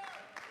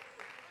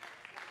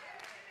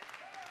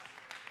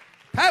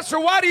 Pastor,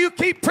 why do you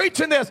keep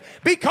preaching this?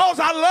 Because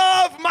I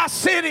love my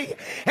city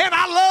and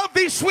I love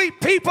these sweet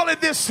people in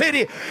this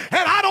city, and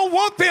I don't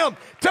want them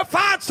to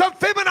find some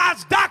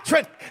feminized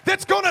doctrine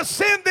that's going to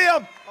send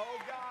them. Oh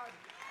God.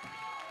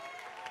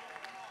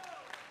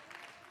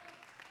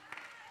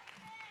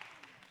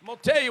 I'm going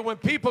to tell you, when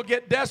people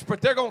get desperate,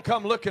 they're going to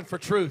come looking for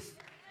truth.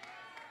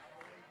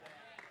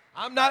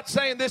 I'm not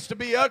saying this to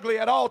be ugly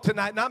at all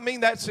tonight, and I mean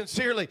that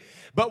sincerely.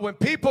 But when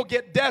people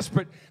get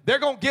desperate, they're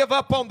going to give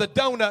up on the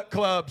donut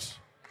clubs.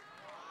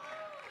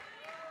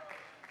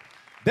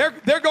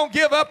 They're going to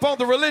give up on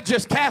the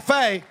religious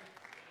cafe.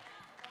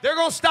 They're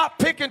going to stop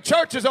picking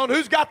churches on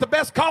who's got the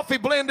best coffee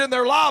blend in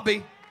their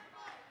lobby.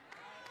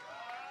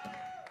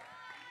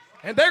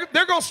 And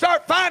they're going to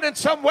start finding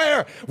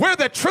somewhere where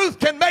the truth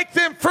can make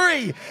them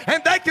free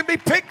and they can be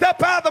picked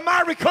up out of the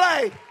miry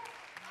clay.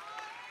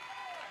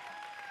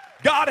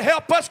 God,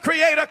 help us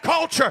create a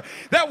culture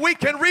that we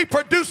can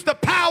reproduce the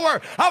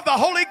power of the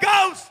Holy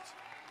Ghost.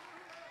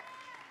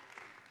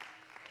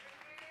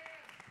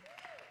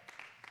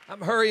 I'm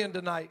hurrying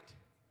tonight.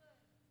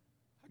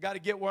 I got to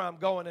get where I'm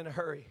going in a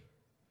hurry.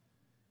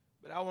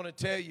 But I want to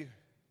tell you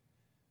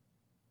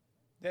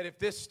that if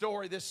this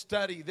story, this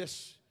study,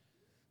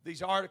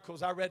 these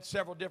articles, I read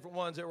several different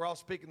ones that were all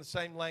speaking the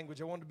same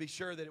language. I wanted to be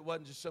sure that it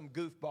wasn't just some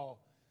goofball.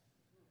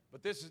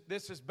 But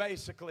this is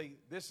basically,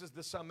 this is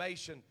the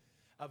summation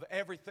of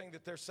everything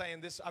that they're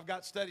saying. I've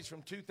got studies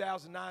from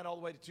 2009 all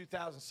the way to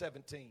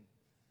 2017.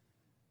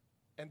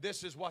 And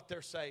this is what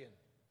they're saying.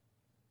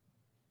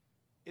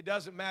 It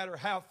doesn't matter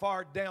how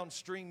far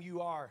downstream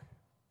you are.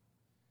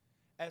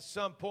 At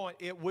some point,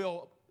 it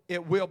will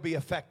be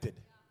affected.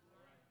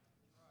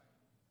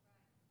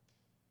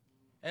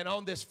 And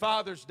on this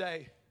Father's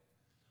Day,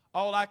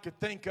 all I could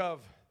think of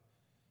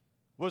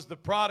was the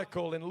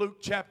prodigal in Luke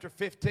chapter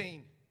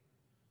 15.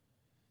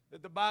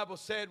 That the Bible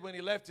said when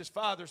he left his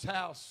father's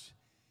house,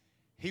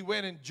 he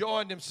went and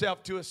joined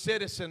himself to a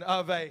citizen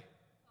of a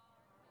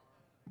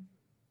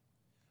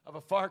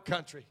far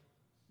country.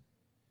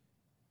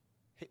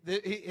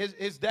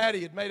 His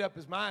daddy had made up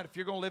his mind, if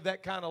you're going to live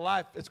that kind of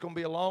life, it's going to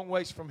be a long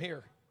ways from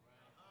here.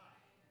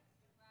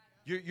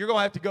 You're going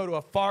to have to go to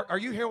a far, are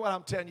you hearing what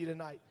I'm telling you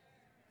tonight?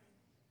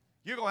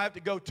 You're going to have to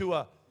go to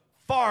a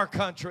far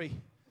country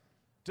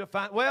to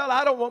find, well,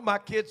 I don't want my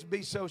kids to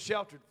be so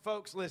sheltered.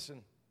 Folks,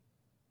 listen.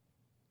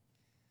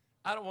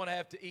 I don't want to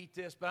have to eat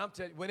this, but I'm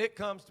telling you, when it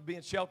comes to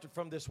being sheltered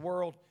from this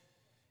world,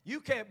 you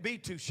can't be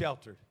too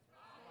sheltered.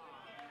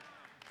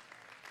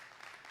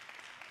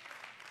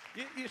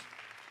 You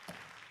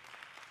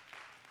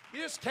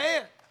just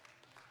can't.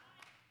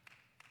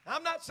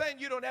 I'm not saying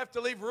you don't have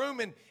to leave room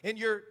in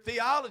your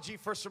theology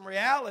for some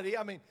reality.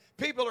 I mean,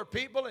 people are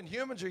people and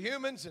humans are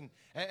humans.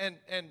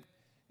 And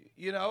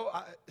you know,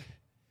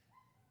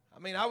 I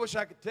mean, I wish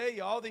I could tell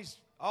you all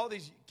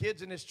these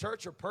kids in this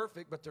church are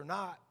perfect, but they're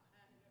not.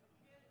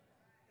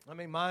 I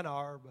mean, mine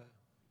are, but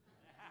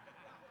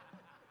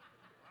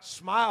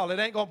smile. It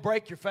ain't going to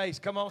break your face.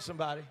 Come on,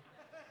 somebody.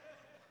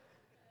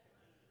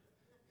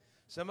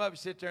 Some of you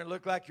sit there and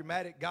look like you're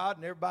mad at God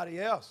and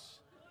everybody else.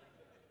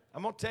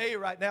 I'm going to tell you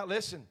right now,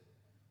 listen.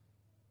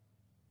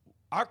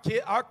 Our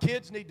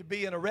kids need to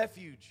be in a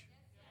refuge.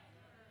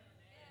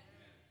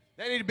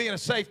 They need to be in a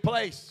safe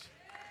place.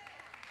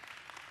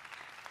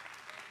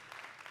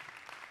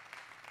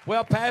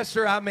 Well,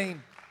 Pastor, I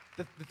mean,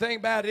 the thing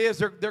about it is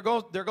they're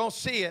going to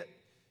see it.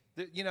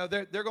 You know,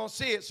 they're going to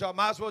see it, so I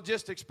might as well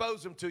just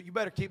expose them to it. You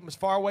better keep them as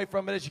far away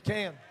from it as you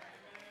can.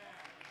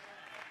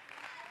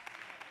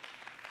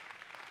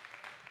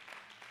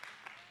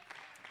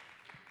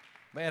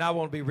 Man, I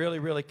want to be really,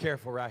 really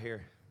careful right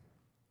here.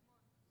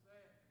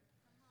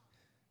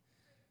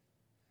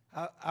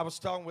 I was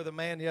talking with a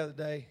man the other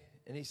day,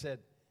 and he said,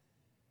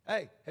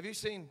 hey, have you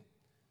seen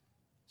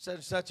such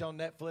and such on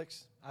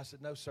Netflix? I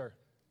said, no, sir.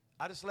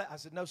 I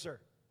said, no, sir.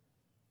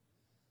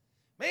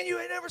 Man, you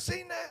ain't never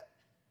seen that?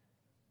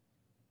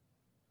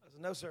 I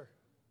said, no, sir.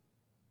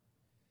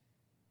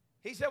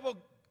 He said, well,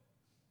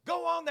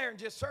 go on there and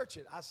just search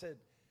it. I said,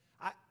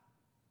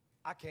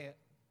 I can't.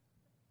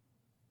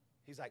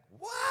 He's like,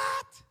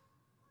 what?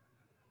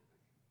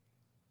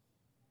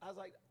 I was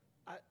like,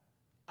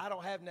 I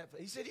don't have Netflix.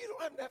 He said, you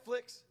don't have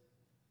Netflix?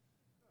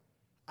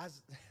 I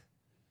said,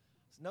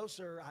 no,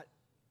 sir.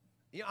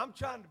 I'm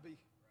trying to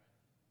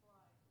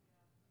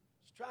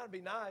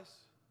be nice.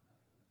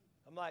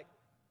 I'm like,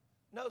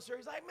 no, sir.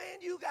 He's like, man,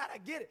 you got to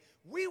get it.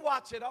 We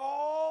watch it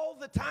all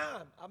the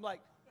time. I'm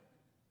like,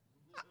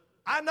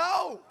 I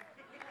know.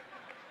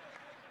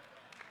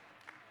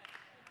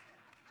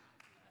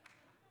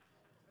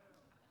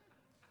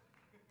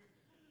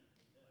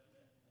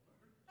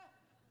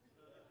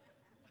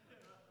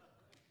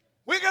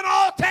 We can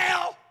all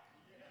tell.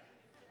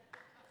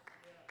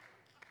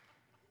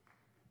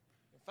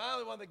 And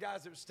finally, one of the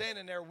guys that was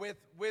standing there with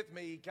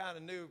me, he kind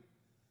of knew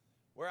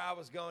where I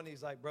was going.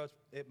 He's like, bro,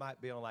 it might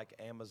be on like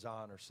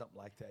Amazon or something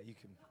like that. You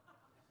can.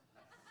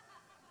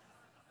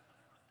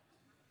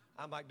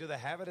 I'm like, do they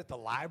have it at the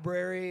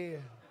library?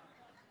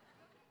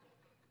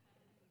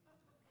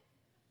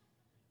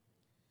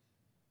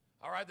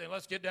 All right, then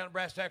let's get down to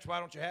brass tacks. Why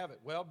don't you have it?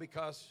 Well,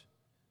 because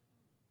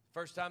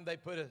first time they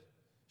put a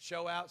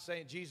show out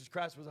saying Jesus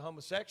Christ was a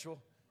homosexual,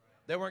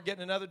 they weren't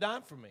getting another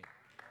dime from me.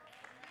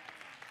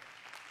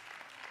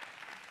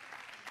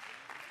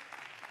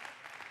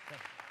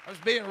 I was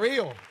being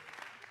real.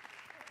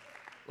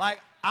 Like,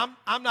 I'm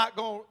not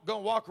going to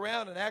walk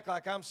around and act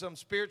like I'm some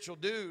spiritual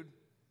dude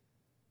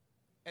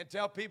and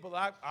tell people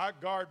that I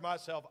guard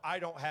myself. I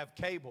don't have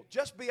cable.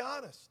 Just be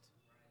honest.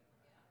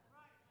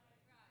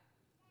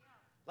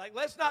 Like,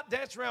 let's not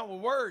dance around with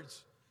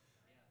words.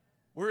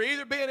 We're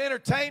either being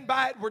entertained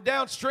by it, we're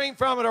downstream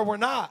from it, or we're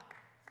not.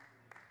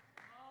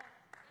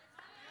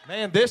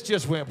 Man, this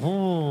just went,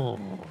 whoa.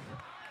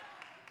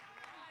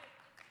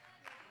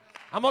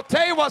 I'm going to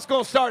tell you what's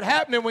going to start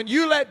happening when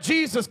you let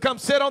Jesus come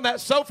sit on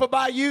that sofa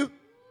by you.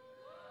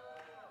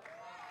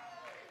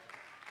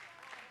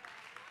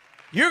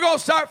 You're going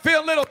to start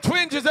feeling little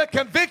twinges of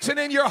conviction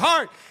in your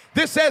heart.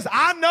 This says,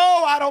 I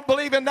know I don't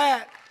believe in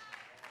that.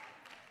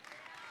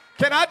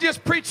 Can I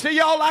just preach to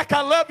y'all like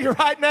I love you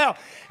right now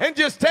and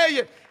just tell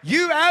you,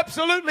 you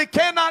absolutely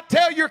cannot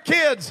tell your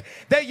kids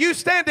that you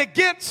stand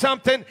against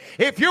something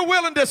if you're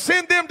willing to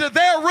send them to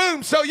their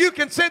room so you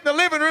can sit in the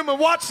living room and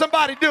watch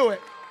somebody do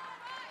it.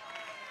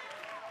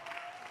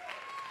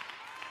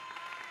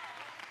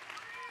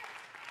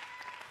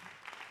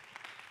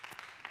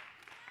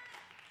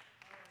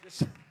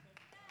 Just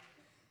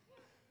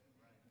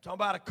talking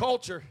about a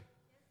culture.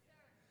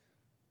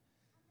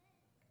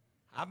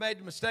 I made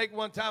the mistake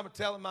one time of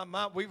telling my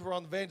mom, we were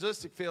on the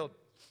evangelistic field,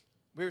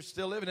 We were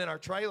still living in our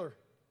trailer.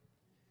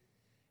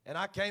 And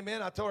I came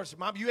in, I told her, I said,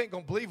 Mom, you ain't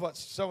going to believe what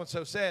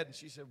so-and-so said. And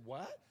she said,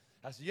 what?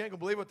 I said, you ain't going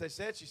to believe what they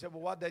said? She said,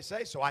 well, what'd they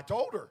say? So I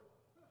told her.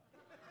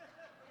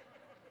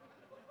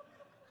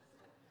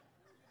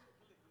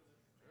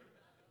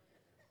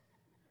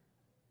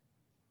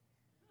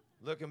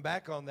 Looking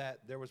back on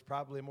that, there was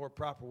probably a more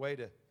proper way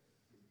to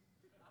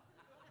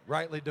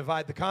rightly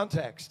divide the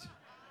context.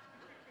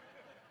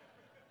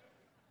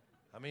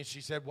 I mean, she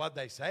said, what'd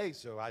they say?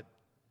 So I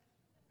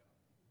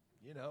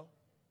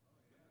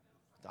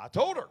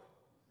told her.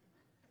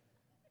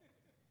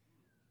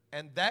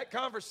 And that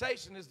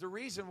conversation is the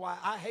reason why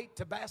I hate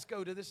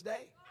Tabasco to this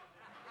day.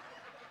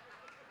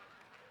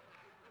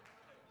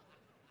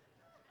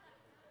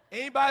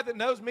 Anybody that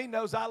knows me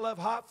knows I love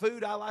hot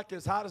food. I like it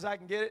as hot as I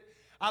can get it.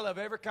 I love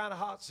every kind of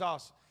hot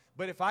sauce.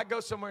 But if I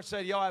go somewhere and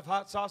say, y'all have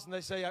hot sauce, and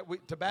they say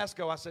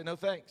Tabasco, I say, no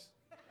thanks.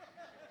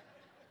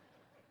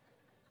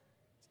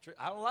 It's true.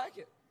 I don't like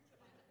it.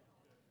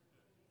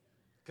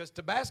 Because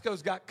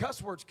Tabasco's got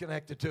cuss words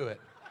connected to it.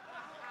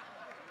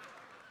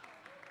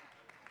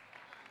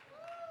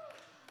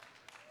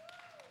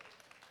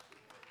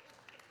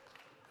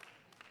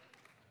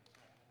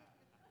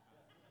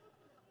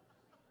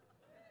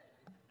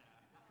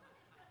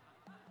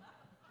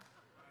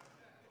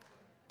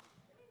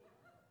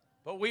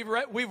 But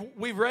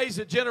we've raised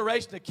a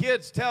generation of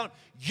kids telling them,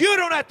 you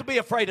don't have to be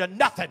afraid of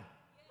nothing.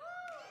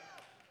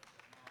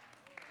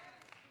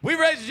 We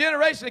raised a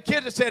generation of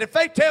kids that said, if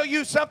they tell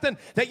you something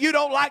that you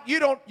don't like, you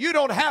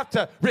don't have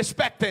to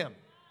respect them.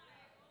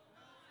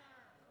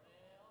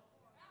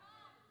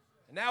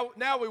 And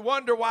now we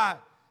wonder why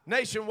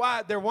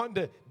nationwide they're wanting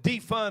to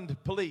defund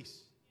police.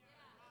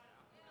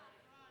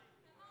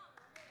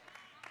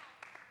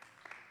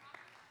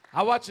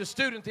 I watched a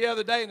student the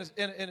other day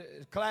in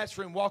a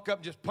classroom walk up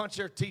and just punch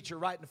their teacher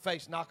right in the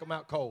face, knock them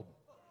out cold.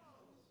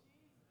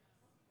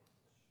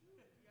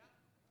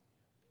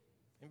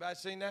 Anybody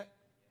seen that?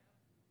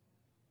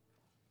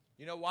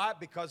 You know why?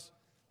 Because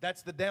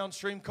that's the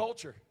downstream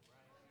culture.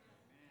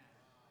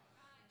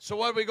 So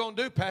what are we going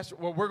to do, Pastor?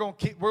 Well, we're going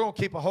to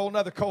keep a whole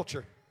nother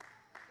culture.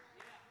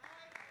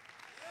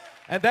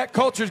 And that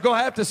culture is going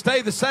to have to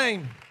stay the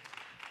same.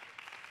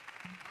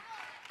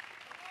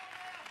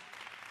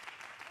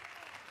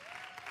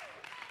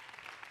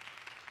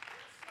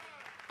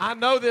 I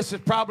know this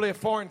is probably a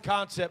foreign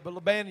concept, but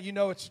LeBand, you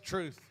know it's the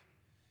truth.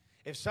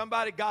 If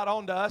somebody got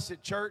on to us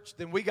at church,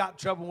 then we got in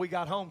trouble when we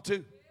got home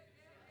too.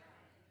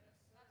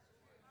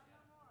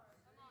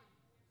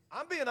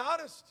 I'm being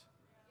honest.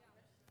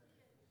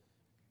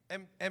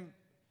 And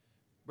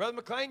Brother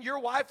McLean, your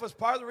wife was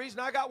part of the reason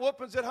I got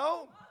whoopings at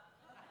home.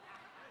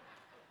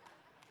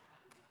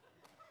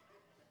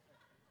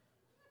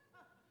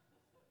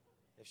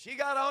 If she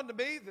got on to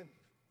me, then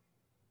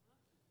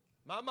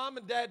my mom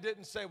and dad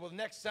didn't say, well,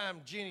 next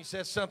time Jeannie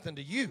says something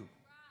to you,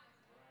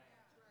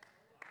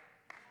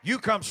 you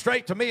come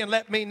straight to me and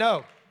let me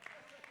know.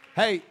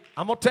 Hey,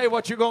 I'm going to tell you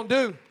what you're going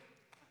to do.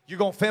 You're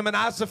going to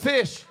feminize the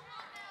fish.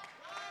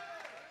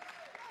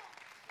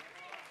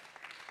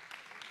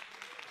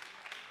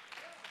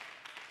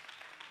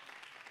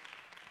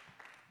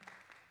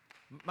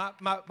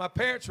 My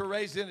parents were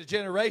raised in a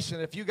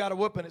generation, if you got a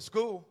whooping at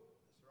school,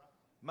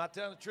 am I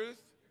telling the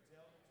truth?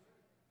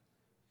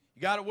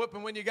 You got a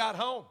whooping when you got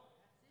home.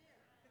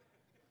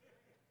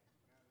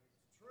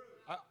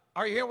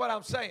 Are you hearing what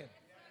I'm saying?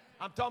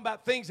 I'm talking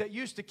about things that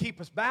used to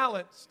keep us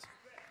balanced.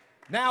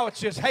 Now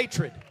it's just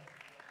hatred.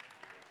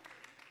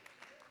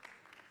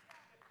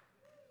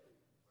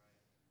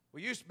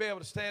 We used to be able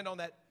to stand on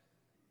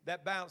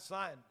that balanced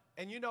line.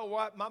 And you know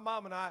what? My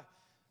mom and I,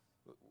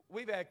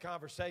 we've had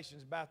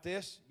conversations about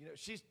this. You know,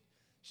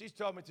 she's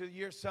told me through the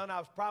years, son, I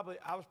was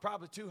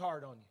probably too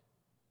hard on you.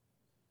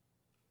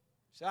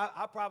 So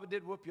I probably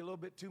did whoop you a little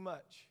bit too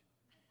much.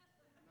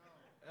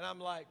 And I'm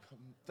like,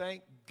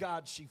 thank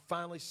God she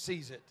finally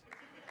sees it.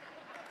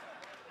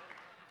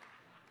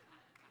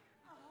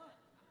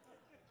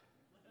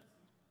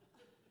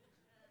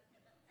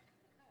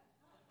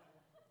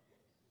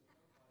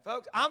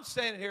 Folks, I'm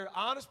standing here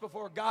honest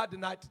before God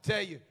tonight to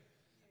tell you,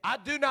 I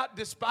do not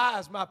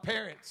despise my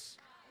parents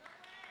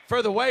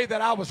for the way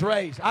that I was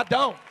raised. I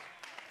don't.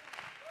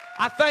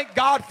 I thank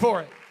God for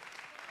it.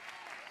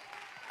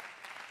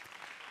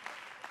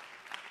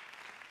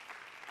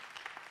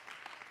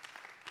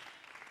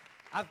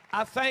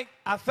 I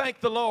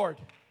thank the Lord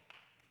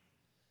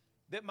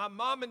that my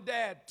mom and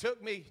dad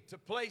took me to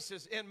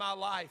places in my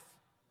life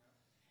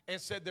and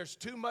said, there's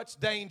too much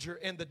danger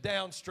in the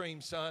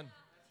downstream, son.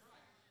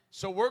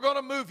 So we're going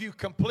to move you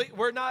complete.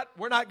 We're not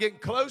getting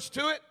close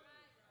to it.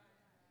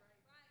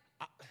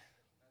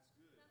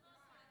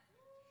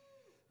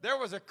 There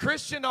was a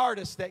Christian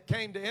artist that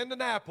came to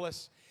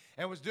Indianapolis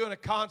and was doing a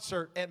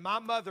concert, and my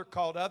mother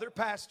called other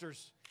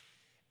pastors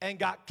and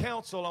got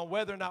counsel on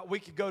whether or not we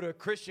could go to a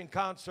Christian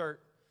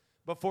concert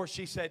before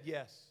she said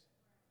yes.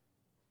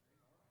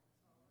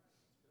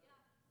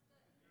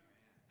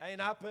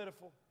 Ain't I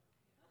pitiful?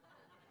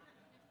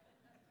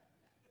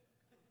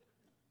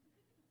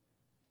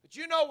 But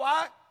you know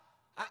why?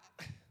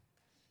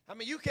 I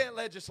mean, you can't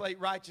legislate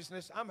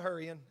righteousness. I'm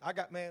hurrying. I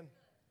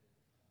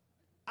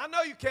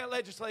know you can't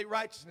legislate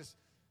righteousness.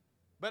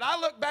 But I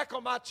look back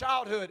on my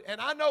childhood, and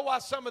I know why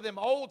some of them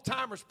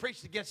old-timers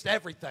preached against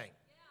everything.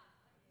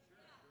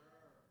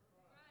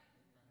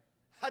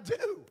 I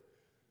do.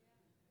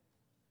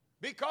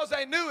 Because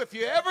they knew if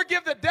you ever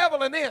give the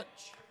devil an inch,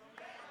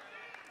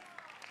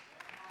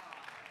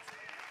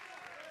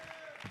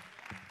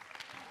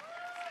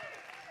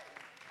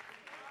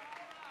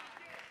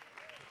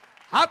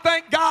 I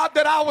thank God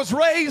that I was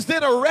raised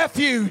in a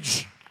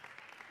refuge.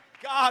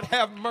 God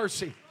have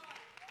mercy.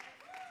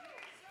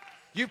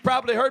 You've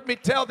probably heard me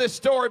tell this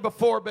story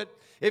before, but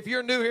if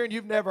you're new here and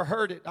you've never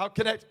heard it, I'll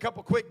connect a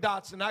couple quick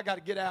dots and I got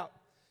to get out.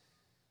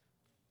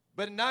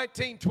 But in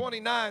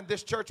 1929,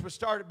 this church was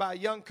started by a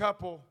young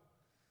couple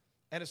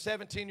and a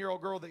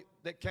 17-year-old girl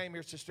that came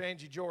here, Sister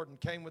Angie Jordan,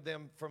 came with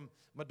them from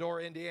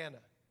Medora, Indiana.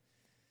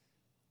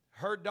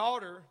 Her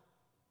daughter,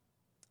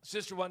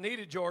 Sister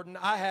Juanita Jordan,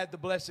 I had the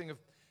blessing of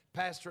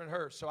pastoring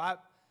her. So I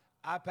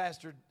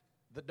pastored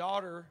the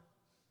daughter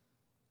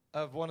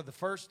of one of the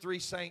first 3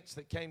 saints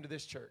that came to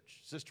this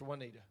church, Sister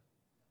Juanita.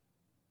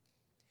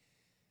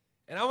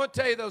 And I want to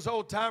tell you, those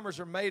old timers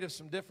are made of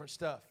some different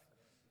stuff.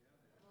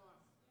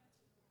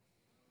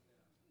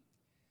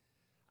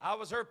 I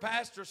was her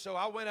pastor, so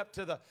I went up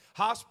to the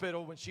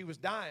hospital when she was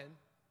dying.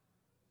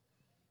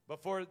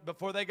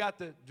 Before they got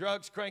the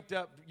drugs cranked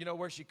up, you know,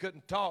 where she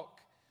couldn't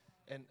talk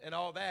and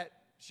all that,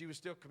 she was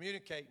still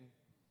communicating.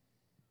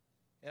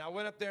 And I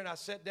went up there and I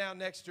sat down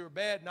next to her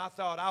bed, and I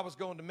thought I was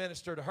going to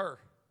minister to her.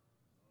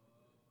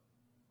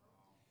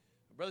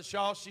 Brother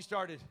Shaw, she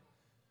started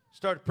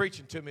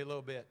preaching to me a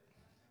little bit.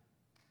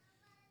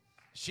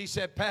 She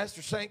said,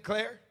 Pastor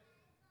St.Clair,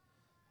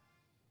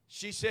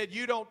 she said,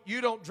 you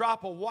don't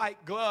drop a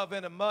white glove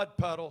in a mud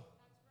puddle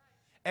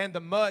and the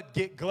mud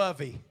get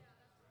glovey.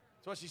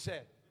 That's what she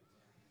said.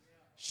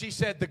 She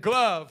said, the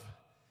glove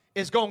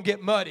is going to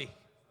get muddy.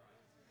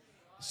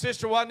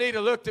 Sister Juanita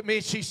looked at me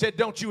and she said,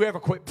 don't you ever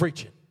quit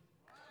preaching.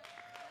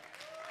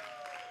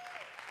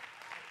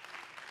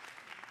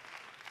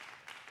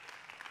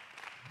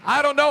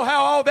 I don't know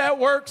how all that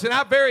works, and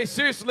I very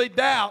seriously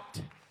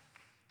doubt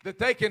that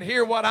they can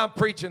hear what I'm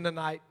preaching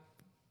tonight.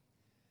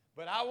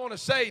 But I want to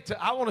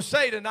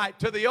say tonight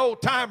to the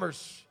old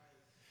timers,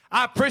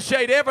 I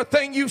appreciate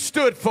everything you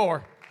stood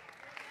for.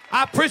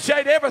 I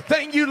appreciate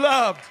everything you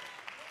loved.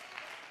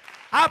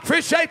 I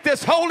appreciate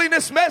this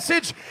holiness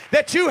message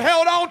that you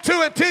held on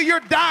to until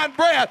your dying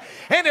breath.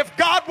 And if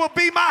God will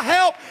be my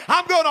help,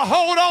 I'm going to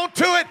hold on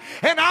to it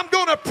and I'm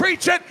going to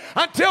preach it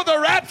until the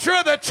rapture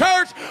of the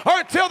church or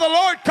until the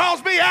Lord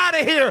calls me out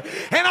of here.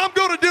 And I'm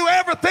going to do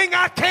everything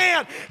I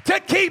can to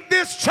keep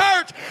this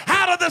church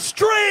out of the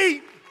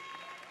street.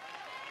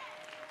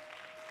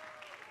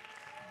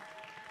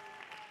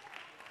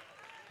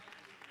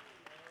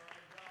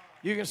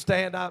 You can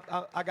stand.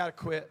 I got to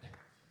quit.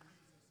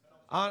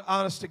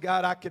 Honest to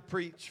God, I could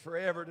preach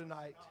forever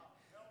tonight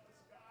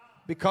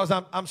because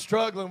I'm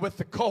struggling with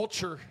the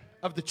culture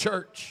of the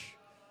church.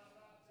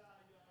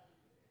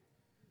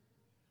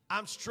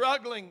 I'm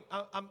struggling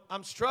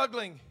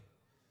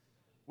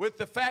with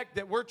the fact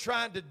that we're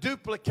trying to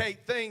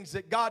duplicate things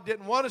that God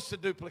didn't want us to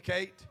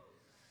duplicate,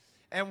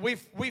 and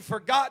we've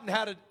forgotten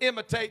how to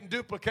imitate and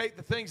duplicate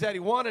the things that He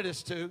wanted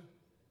us to.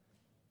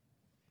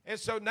 And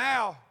so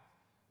now,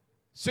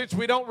 since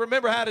we don't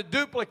remember how to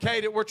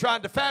duplicate it, we're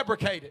trying to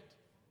fabricate it.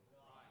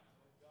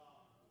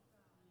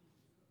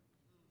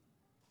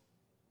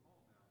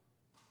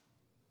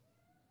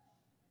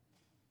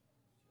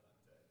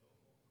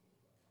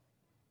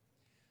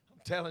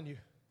 I'm telling you,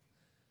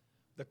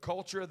 the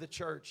culture of the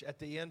church at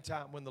the end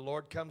time when the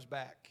Lord comes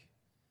back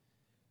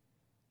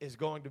is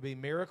going to be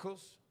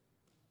miracles,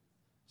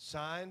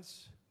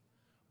 signs,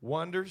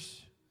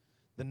 wonders,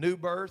 the new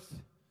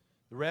birth,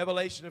 the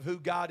revelation of who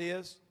God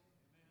is.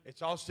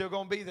 It's all still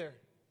going to be there.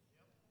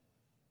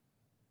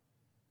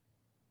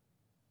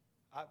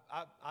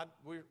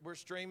 We're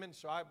streaming,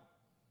 so I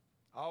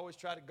always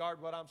try to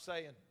guard what I'm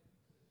saying.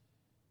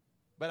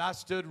 But I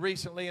stood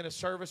recently in a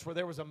service where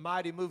there was a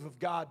mighty move of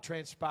God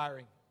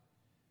transpiring.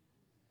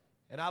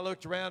 And I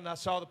looked around and I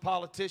saw the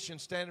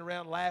politicians standing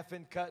around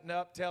laughing, cutting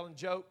up, telling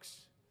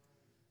jokes.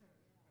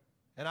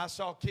 And I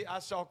saw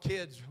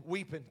kids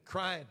weeping,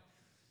 crying,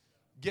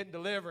 getting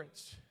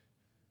deliverance.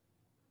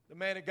 The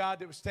man of God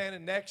that was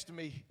standing next to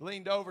me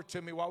leaned over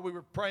to me while we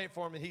were praying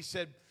for him, and he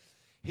said,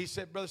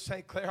 Brother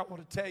St.Clair, I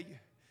want to tell you.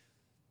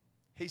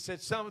 He said,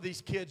 some of these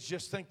kids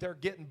just think they're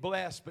getting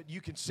blessed, but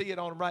you can see it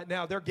on them right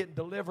now. They're getting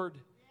delivered.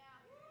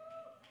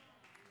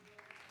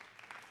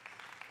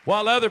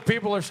 While other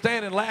people are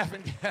standing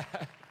laughing.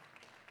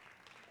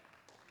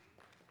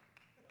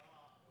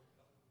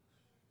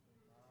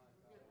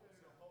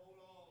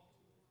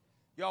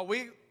 Y'all,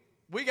 we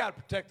got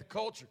to protect the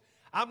culture.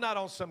 I'm not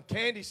on some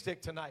candy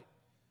stick tonight.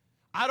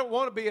 I don't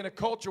want to be in a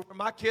culture where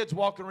my kids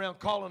walking around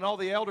calling all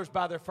the elders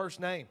by their first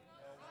name.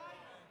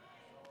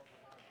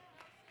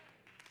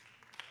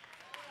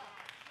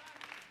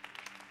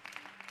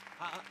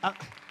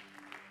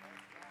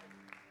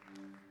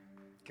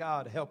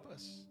 God help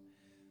us.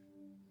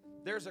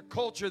 There's a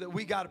culture that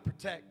we got to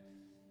protect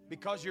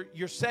because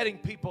you're setting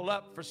people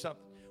up for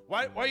something.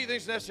 Why do you think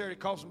it's necessary to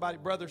call somebody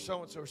brother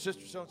so-and-so or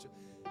sister so-and-so?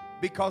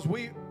 Because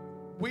we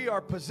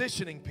are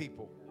positioning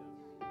people.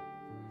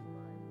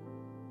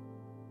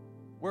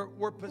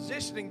 We're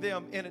positioning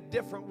them in a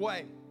different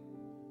way.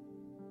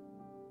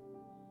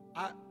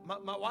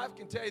 My wife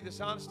can tell you this,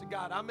 honest to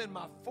God. I'm in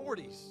my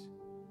 40s.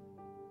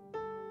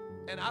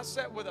 And I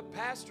sat with a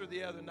pastor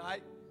the other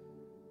night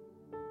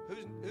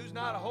who's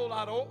not a whole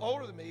lot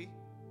older than me.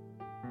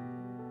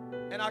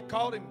 And I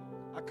called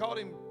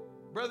him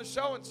brother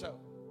so-and-so.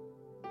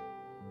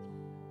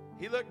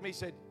 He looked at me and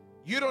said,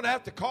 "You don't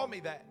have to call me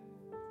that."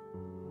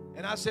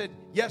 And I said,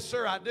 "Yes,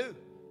 sir, I do."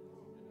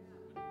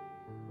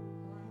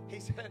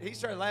 He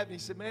started laughing. He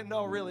said, "Man,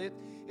 no, really,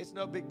 it's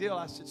no big deal."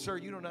 I said, "Sir,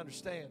 you don't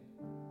understand.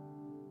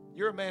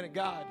 You're a man of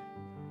God.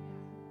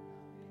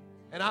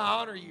 And I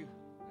honor you.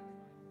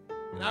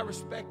 And I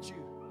respect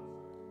you."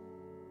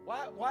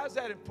 Why is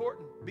that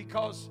important?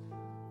 Because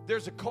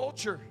there's a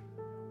culture.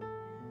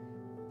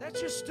 That's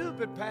just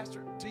stupid,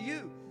 Pastor, to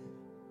you.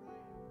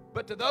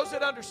 But to those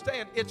that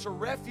understand, it's a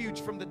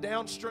refuge from the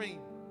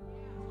downstream.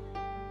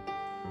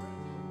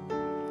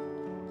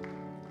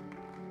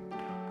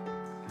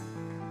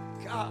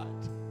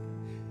 God,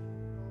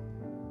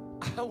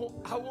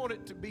 I want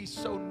it to be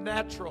so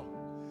natural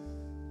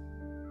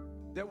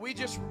that we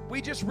just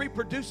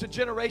reproduce a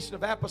generation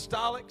of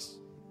apostolics,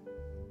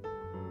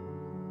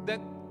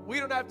 that we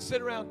don't have to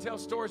sit around and tell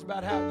stories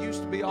about how it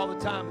used to be all the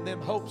time and then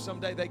hope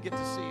someday they get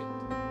to see it.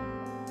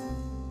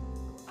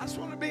 I just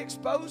want to be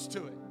exposed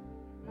to it.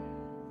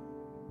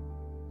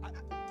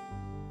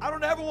 I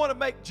don't ever want to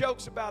make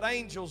jokes about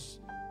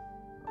angels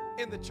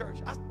in the church.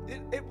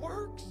 It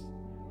works.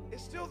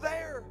 It's still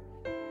there.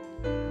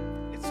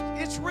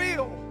 It's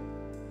real.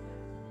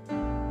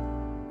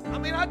 I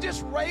mean, I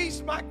just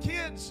raised my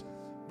kids,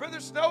 Brother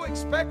Snow,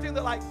 expecting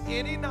that like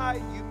any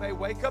night you may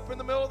wake up in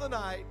the middle of the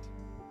night,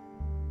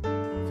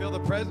 feel the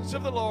presence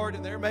of the Lord,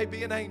 and there may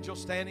be an angel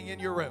standing in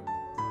your room.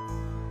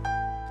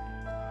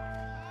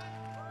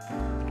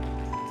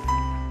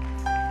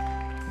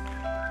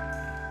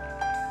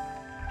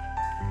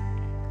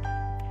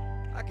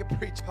 I could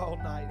preach all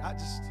night.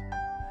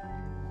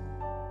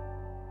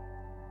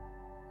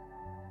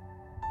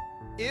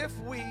 If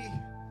we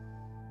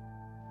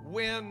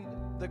win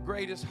the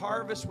greatest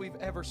harvest we've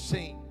ever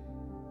seen,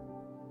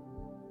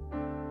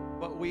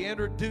 but we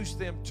introduce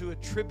them to a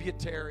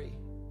tributary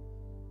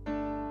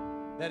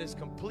that is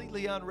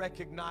completely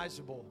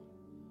unrecognizable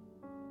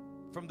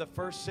from the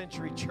first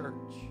century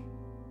church,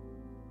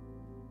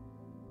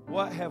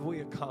 what have we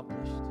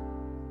accomplished?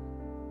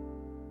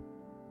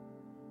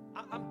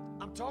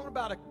 I'm talking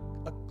about a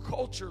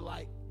culture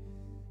like,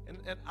 and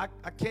I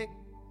can't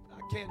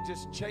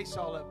just chase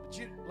all of it.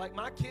 But like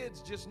my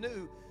kids just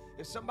knew,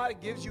 if somebody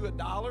gives you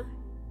 $1,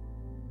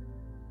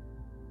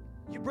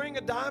 you bring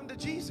a dime to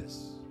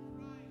Jesus.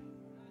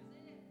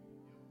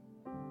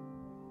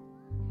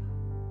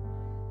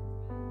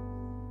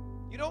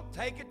 You don't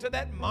take it to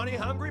that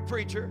money-hungry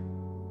preacher,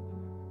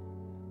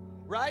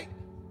 right?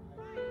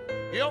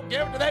 You don't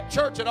give it to that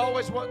church that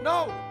always wants.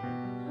 No.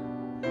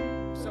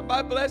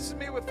 Somebody blesses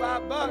me with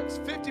 $5.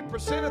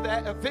 50% of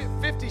that,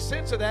 50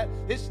 cents of that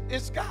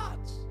is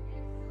God's,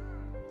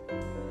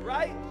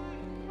 right?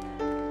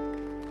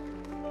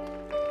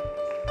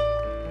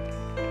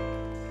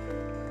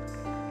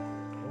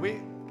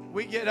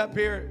 We get up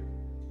here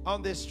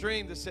on this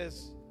stream that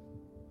says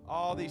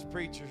all these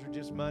preachers are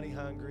just money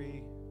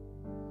hungry.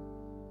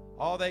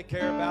 All they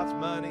care about is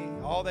money.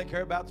 All they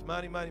care about is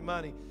money, money,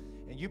 money.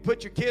 And you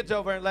put your kids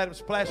over and let them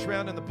splash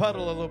around in the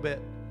puddle a little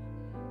bit.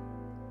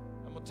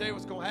 I'm going to tell you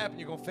what's going to happen.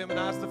 You're going to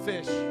feminize the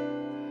fish.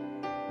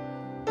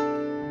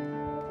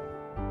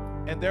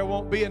 And there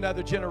won't be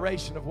another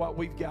generation of what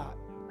we've got.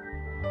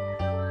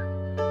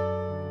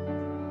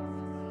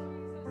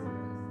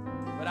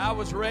 But I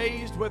was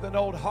raised with an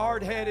old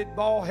hard-headed,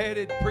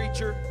 bald-headed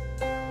preacher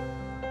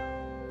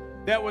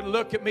that would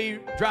look at me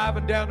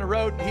driving down the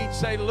road and he'd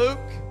say, "Luke,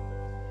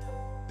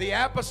 the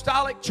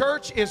apostolic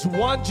church is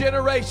one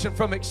generation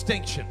from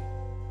extinction."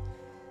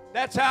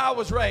 That's how I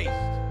was raised.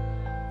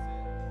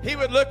 He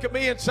would look at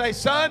me and say,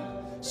 "Son,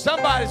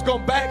 somebody's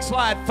going to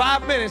backslide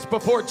 5 minutes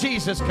before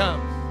Jesus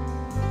comes."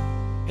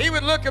 He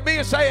would look at me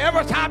and say,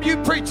 "Every time you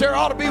preach, there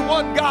ought to be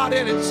one God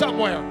in it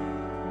somewhere."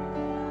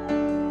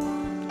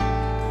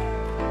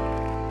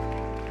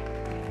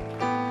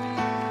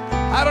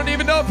 I don't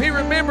even know if he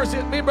remembers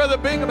it. Me and Brother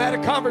Bingham had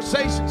a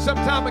conversation some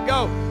time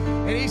ago.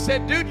 And he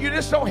said, "Dude, you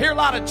just don't hear a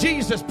lot of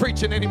Jesus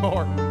preaching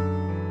anymore."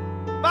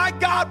 My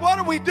God, what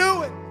are we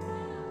doing?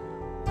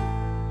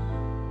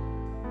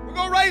 We're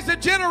going to raise a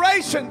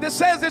generation that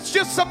says it's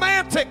just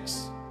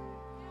semantics.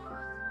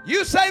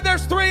 You say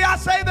there's three, I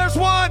say there's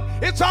one.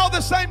 It's all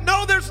the same.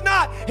 No, there's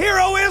not. Hear,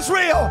 O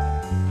Israel,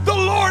 the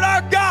Lord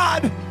our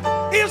God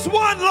is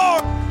one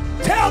Lord.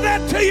 Tell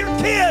that to your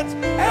kids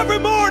every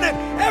morning,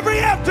 every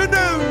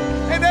afternoon,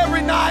 and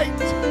every night.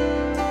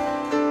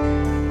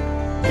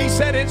 He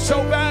said it's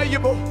so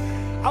valuable.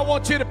 I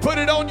want you to put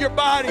it on your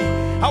body.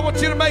 I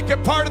want you to make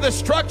it part of the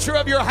structure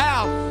of your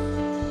house.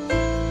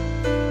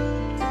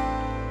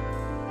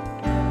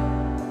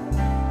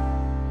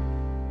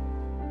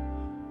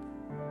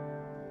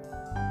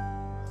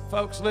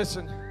 Folks,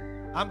 listen,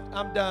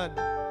 I'm done.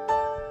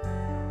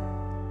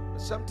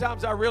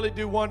 Sometimes I really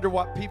do wonder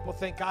what people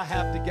think I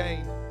have to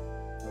gain.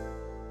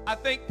 I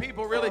think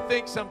people really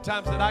think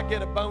sometimes that I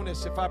get a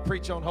bonus if I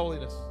preach on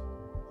holiness.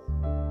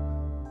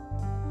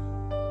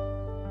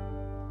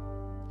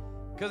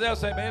 Because they'll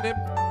say, man,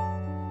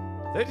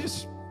 they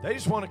just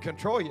want to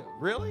control you.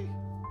 Really?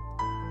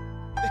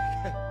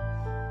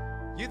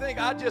 You think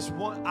I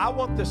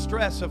want the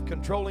stress of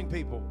controlling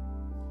people.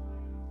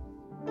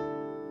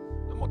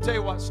 I'm going to tell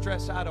you what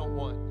stress I don't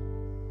want.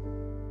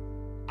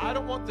 I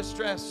don't want the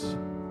stress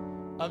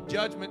of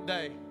Judgment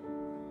Day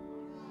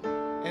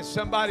and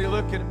somebody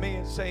looking at me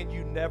and saying,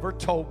 you never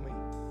told me.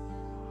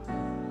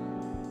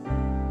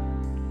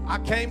 I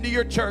came to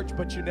your church,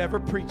 but you never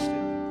preached it.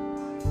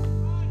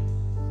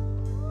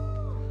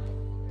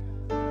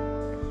 I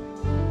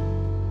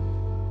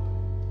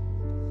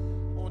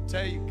want to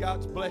tell you,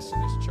 God's blessing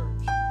this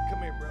church.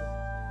 Come here, brother.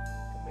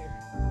 Come here.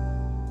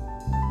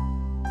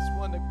 It's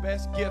one of the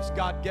best gifts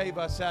God gave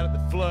us out of the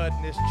flood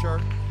in this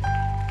church.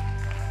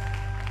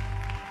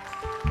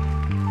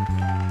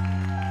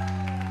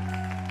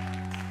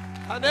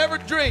 I never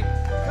drink.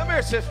 Come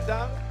here, Sister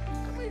Donna.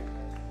 Come here.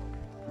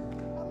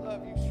 I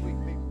love you, sweet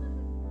people.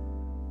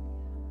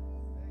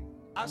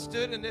 I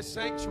stood in this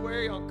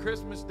sanctuary on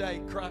Christmas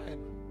Day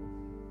crying.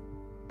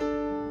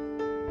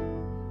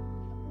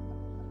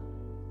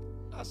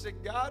 I said,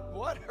 God,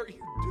 what are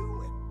you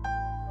doing?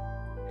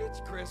 It's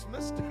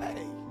Christmas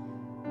Day.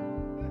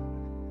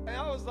 And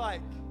I was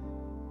like,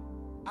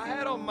 I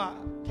had on my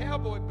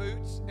cowboy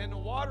boots and the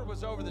water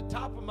was over the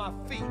top of my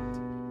feet.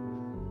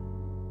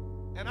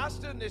 And I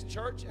stood in this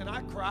church and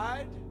I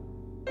cried.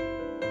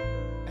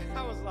 And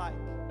I was like,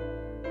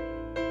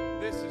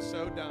 this is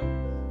so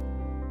dumb.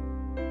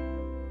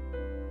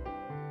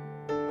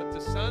 But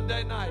the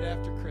Sunday night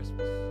after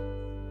Christmas,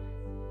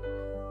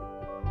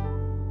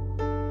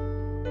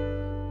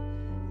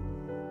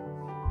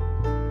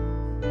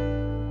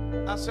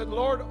 I said,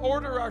 Lord,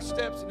 order our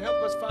steps and help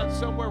us find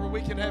somewhere where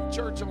we can have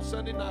church on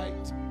Sunday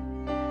night.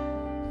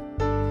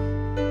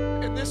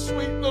 And this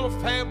sweet little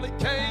family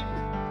came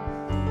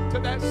to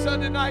that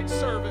Sunday night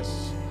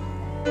service.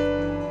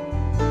 Come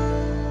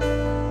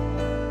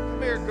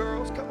here,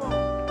 girls. Come on.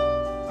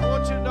 I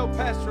want you to know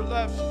Pastor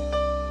loves you.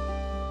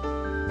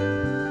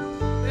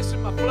 This is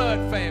my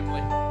blood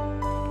family.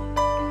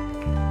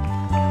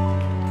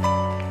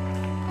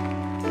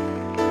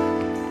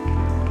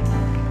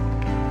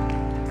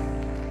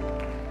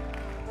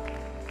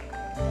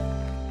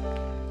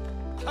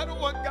 I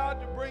don't want God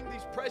to bring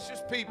these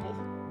precious people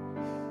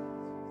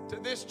to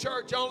this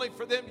church only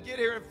for them to get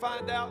here and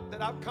find out that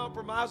I've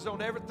compromised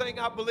on everything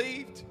I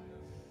believed.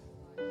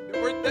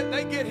 That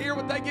they get here,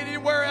 but they get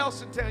anywhere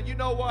else in town. You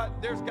know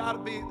what? There's got to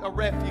be a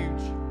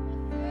refuge.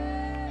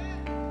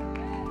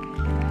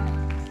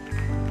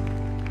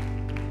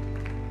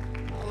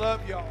 I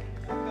love y'all.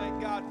 I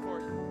thank God for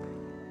you.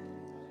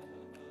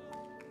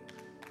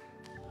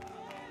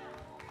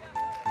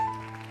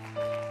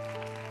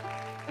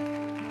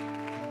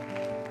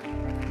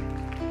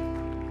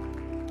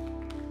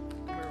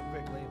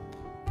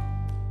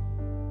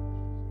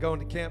 Going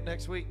to camp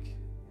next week?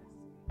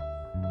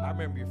 I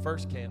remember your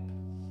first camp.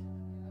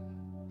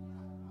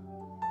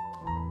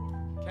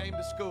 Came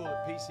to school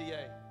at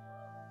PCA.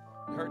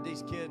 Heard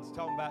these kids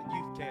talking about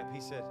youth camp.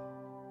 He said,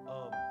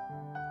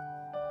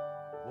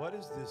 what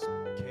is this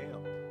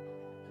camp?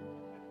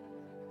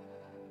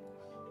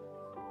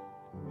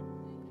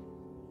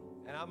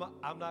 And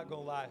I'm not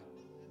going to lie.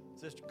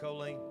 Sister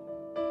Colleen,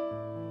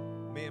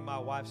 me and my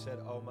wife said,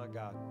 oh my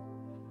God.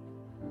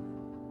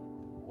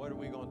 What are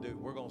we going to do?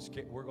 We're going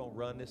to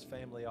run this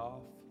family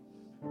off.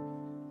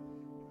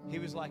 He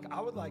was like,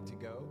 I would like to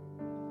go.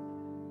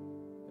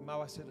 And my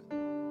wife said,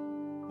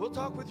 we'll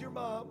talk with your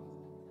mom.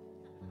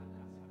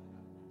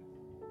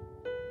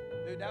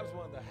 Dude, that was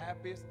one of the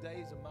happiest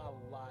days of my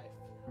life.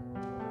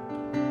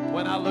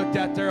 When I looked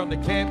out there on the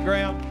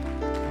campground,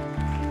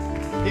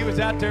 he was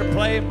out there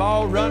playing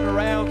ball, running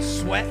around,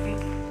 sweating.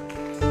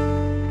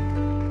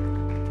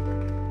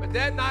 But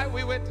that night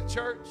we went to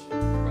church.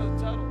 Brother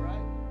Tuttle,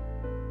 right?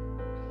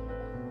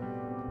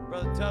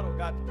 Brother Tuttle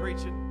got to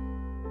preaching,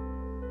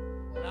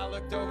 and I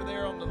looked over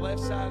there on the left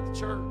side of the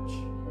church,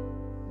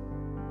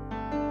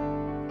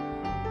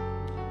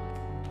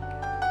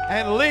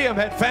 and Liam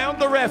had found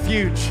the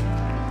refuge.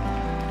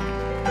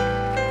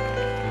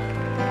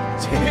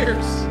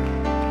 Tears.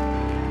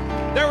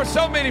 There were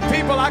so many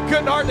people I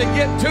couldn't hardly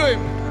get to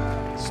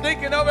him.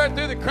 Sneaking over there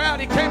through the crowd,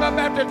 he came up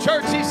after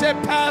church. He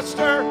said,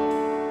 Pastor,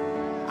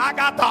 I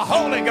got the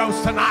Holy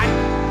Ghost tonight.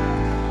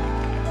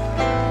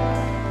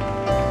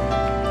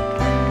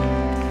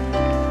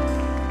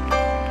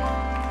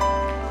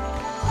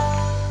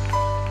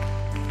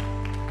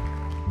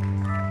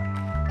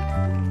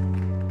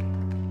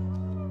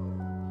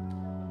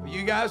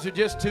 You guys are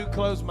just too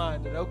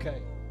close-minded.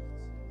 Okay.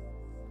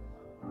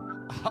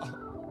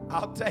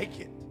 I'll take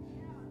it.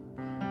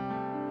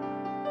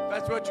 If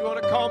that's what you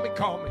want to call me,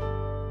 call me.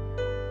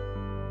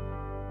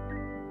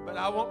 But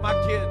I want my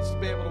kids to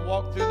be able to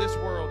walk through this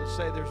world and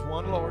say there's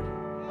one Lord.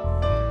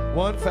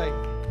 one faith,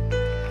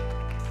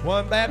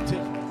 one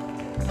baptism,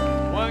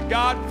 one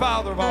God and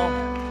Father of all,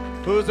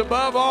 who is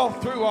above all,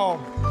 through all,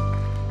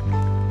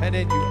 and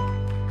in you.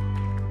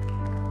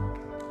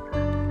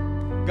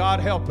 God,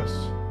 help us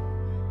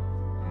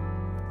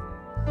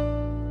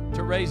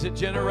to raise a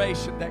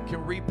generation that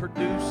can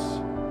reproduce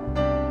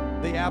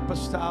the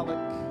apostolic.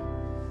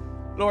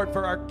 Lord,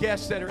 for our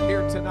guests that are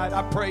here tonight,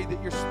 I pray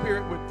that your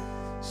Spirit would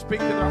speak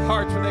to their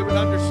hearts where they would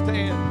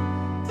understand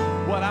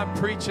what I'm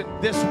preaching.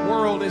 This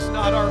world is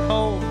not our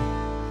home.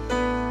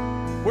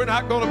 We're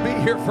not going to be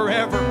here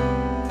forever.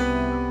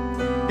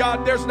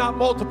 God, there's not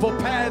multiple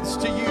paths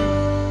to you.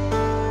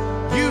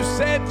 You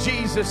said,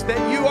 Jesus,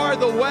 that you are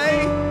the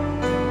way,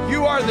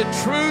 you are the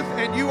truth,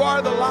 and you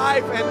are the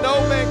life, and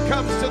no man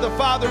comes to the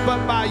Father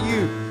but by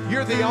you.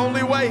 You're the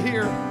only way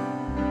here.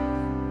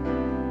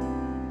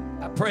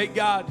 I pray,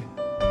 God,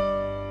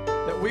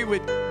 that we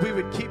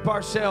would keep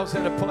ourselves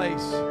in a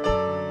place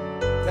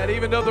that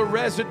even though the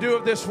residue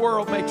of this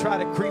world may try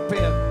to creep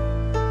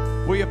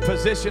in, we have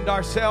positioned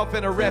ourselves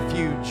in a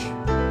refuge.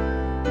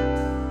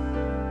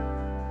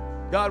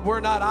 God, we're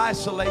not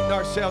isolating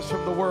ourselves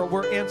from the world.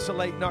 We're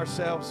insulating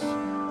ourselves.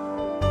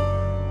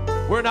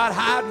 We're not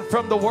hiding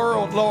from the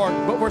world, Lord,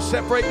 but we're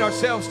separating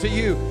ourselves to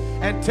you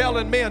and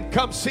telling men,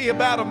 come see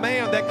about a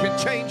man that can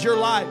change your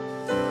life.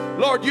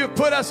 Lord, you've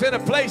put us in a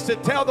place to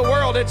tell the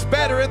world it's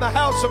better in the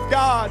house of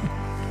God.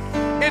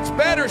 It's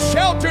better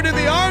sheltered in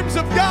the arms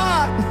of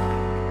God.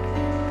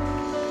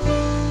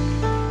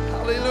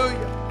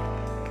 Hallelujah.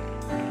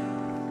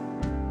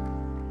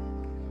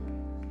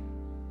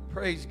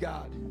 Praise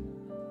God.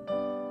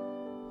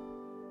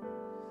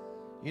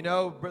 You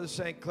know, Brother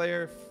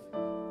St.Clair,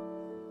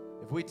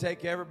 if we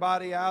take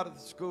everybody out of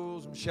the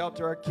schools and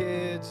shelter our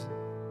kids,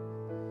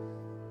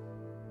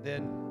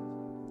 then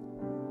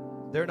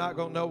they're not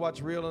going to know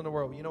what's real in the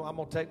world. You know, I'm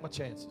going to take my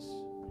chances.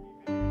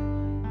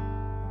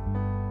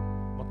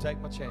 I'm going to take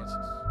my chances.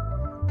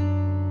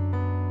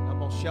 I'm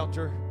going to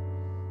shelter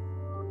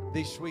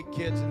these sweet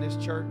kids in this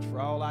church for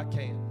all I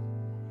can.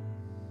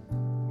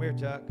 Come here,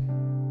 Chuck.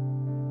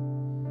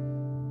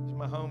 This is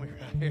my homie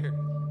right here.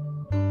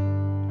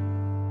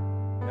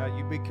 Now,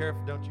 you be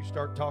careful. Don't you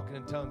start talking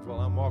in tongues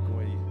while I'm walking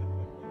with you.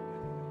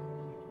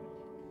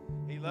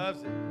 He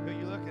loves it. Who are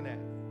you looking at?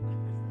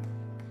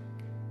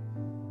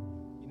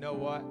 You know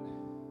what?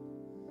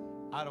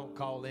 I don't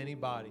call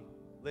anybody.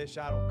 Lish,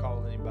 I don't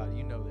call anybody.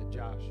 You know that,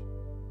 Josh.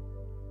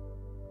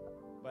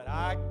 But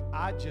I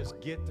just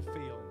get the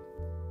feeling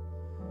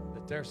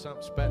that there's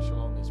something special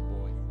on this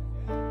boy.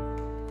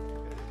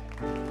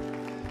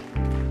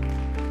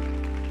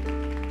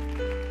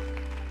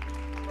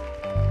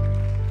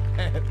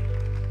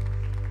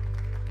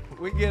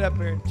 We get up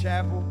here in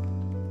chapel.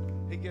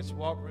 He gets to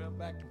walk around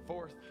back and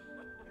forth.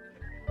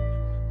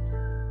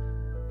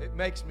 It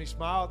makes me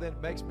smile, then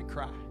it makes me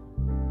cry.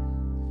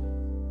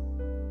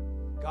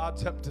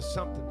 God's up to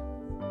something.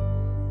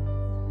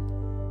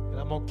 And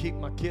I'm going to keep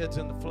my kids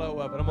in the flow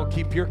of it. I'm going to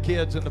keep your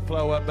kids in the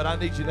flow of it. But I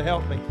need you to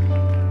help me.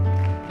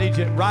 I need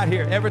you right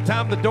here. Every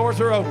time the doors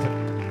are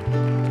open.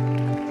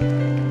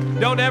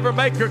 Don't ever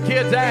make your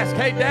kids ask,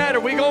 hey, Dad,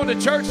 are we going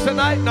to church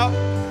tonight? No,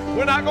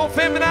 we're not going to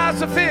feminize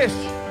the fish.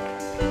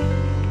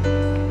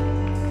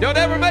 Don't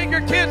ever make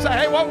your kids say,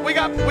 hey, what, we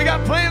got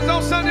plans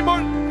on Sunday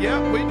morning? Yeah,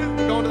 we do.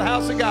 We're going to the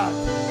house of God.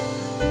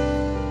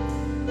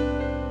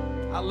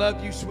 I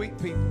love you, sweet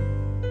people.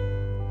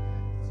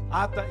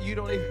 I thought you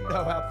don't even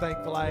know how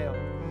thankful I am.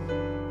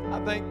 I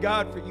thank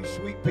God for you,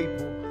 sweet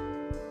people.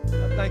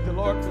 I thank the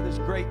Lord for this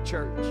great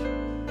church.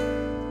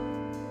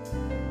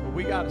 But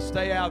we got to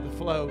stay out of the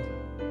flow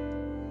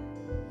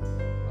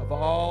of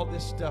all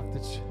this stuff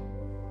that's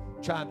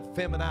trying to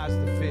feminize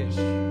the fish.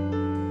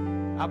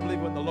 I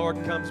believe when the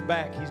Lord comes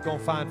back, he's going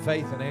to find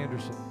faith in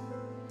Anderson.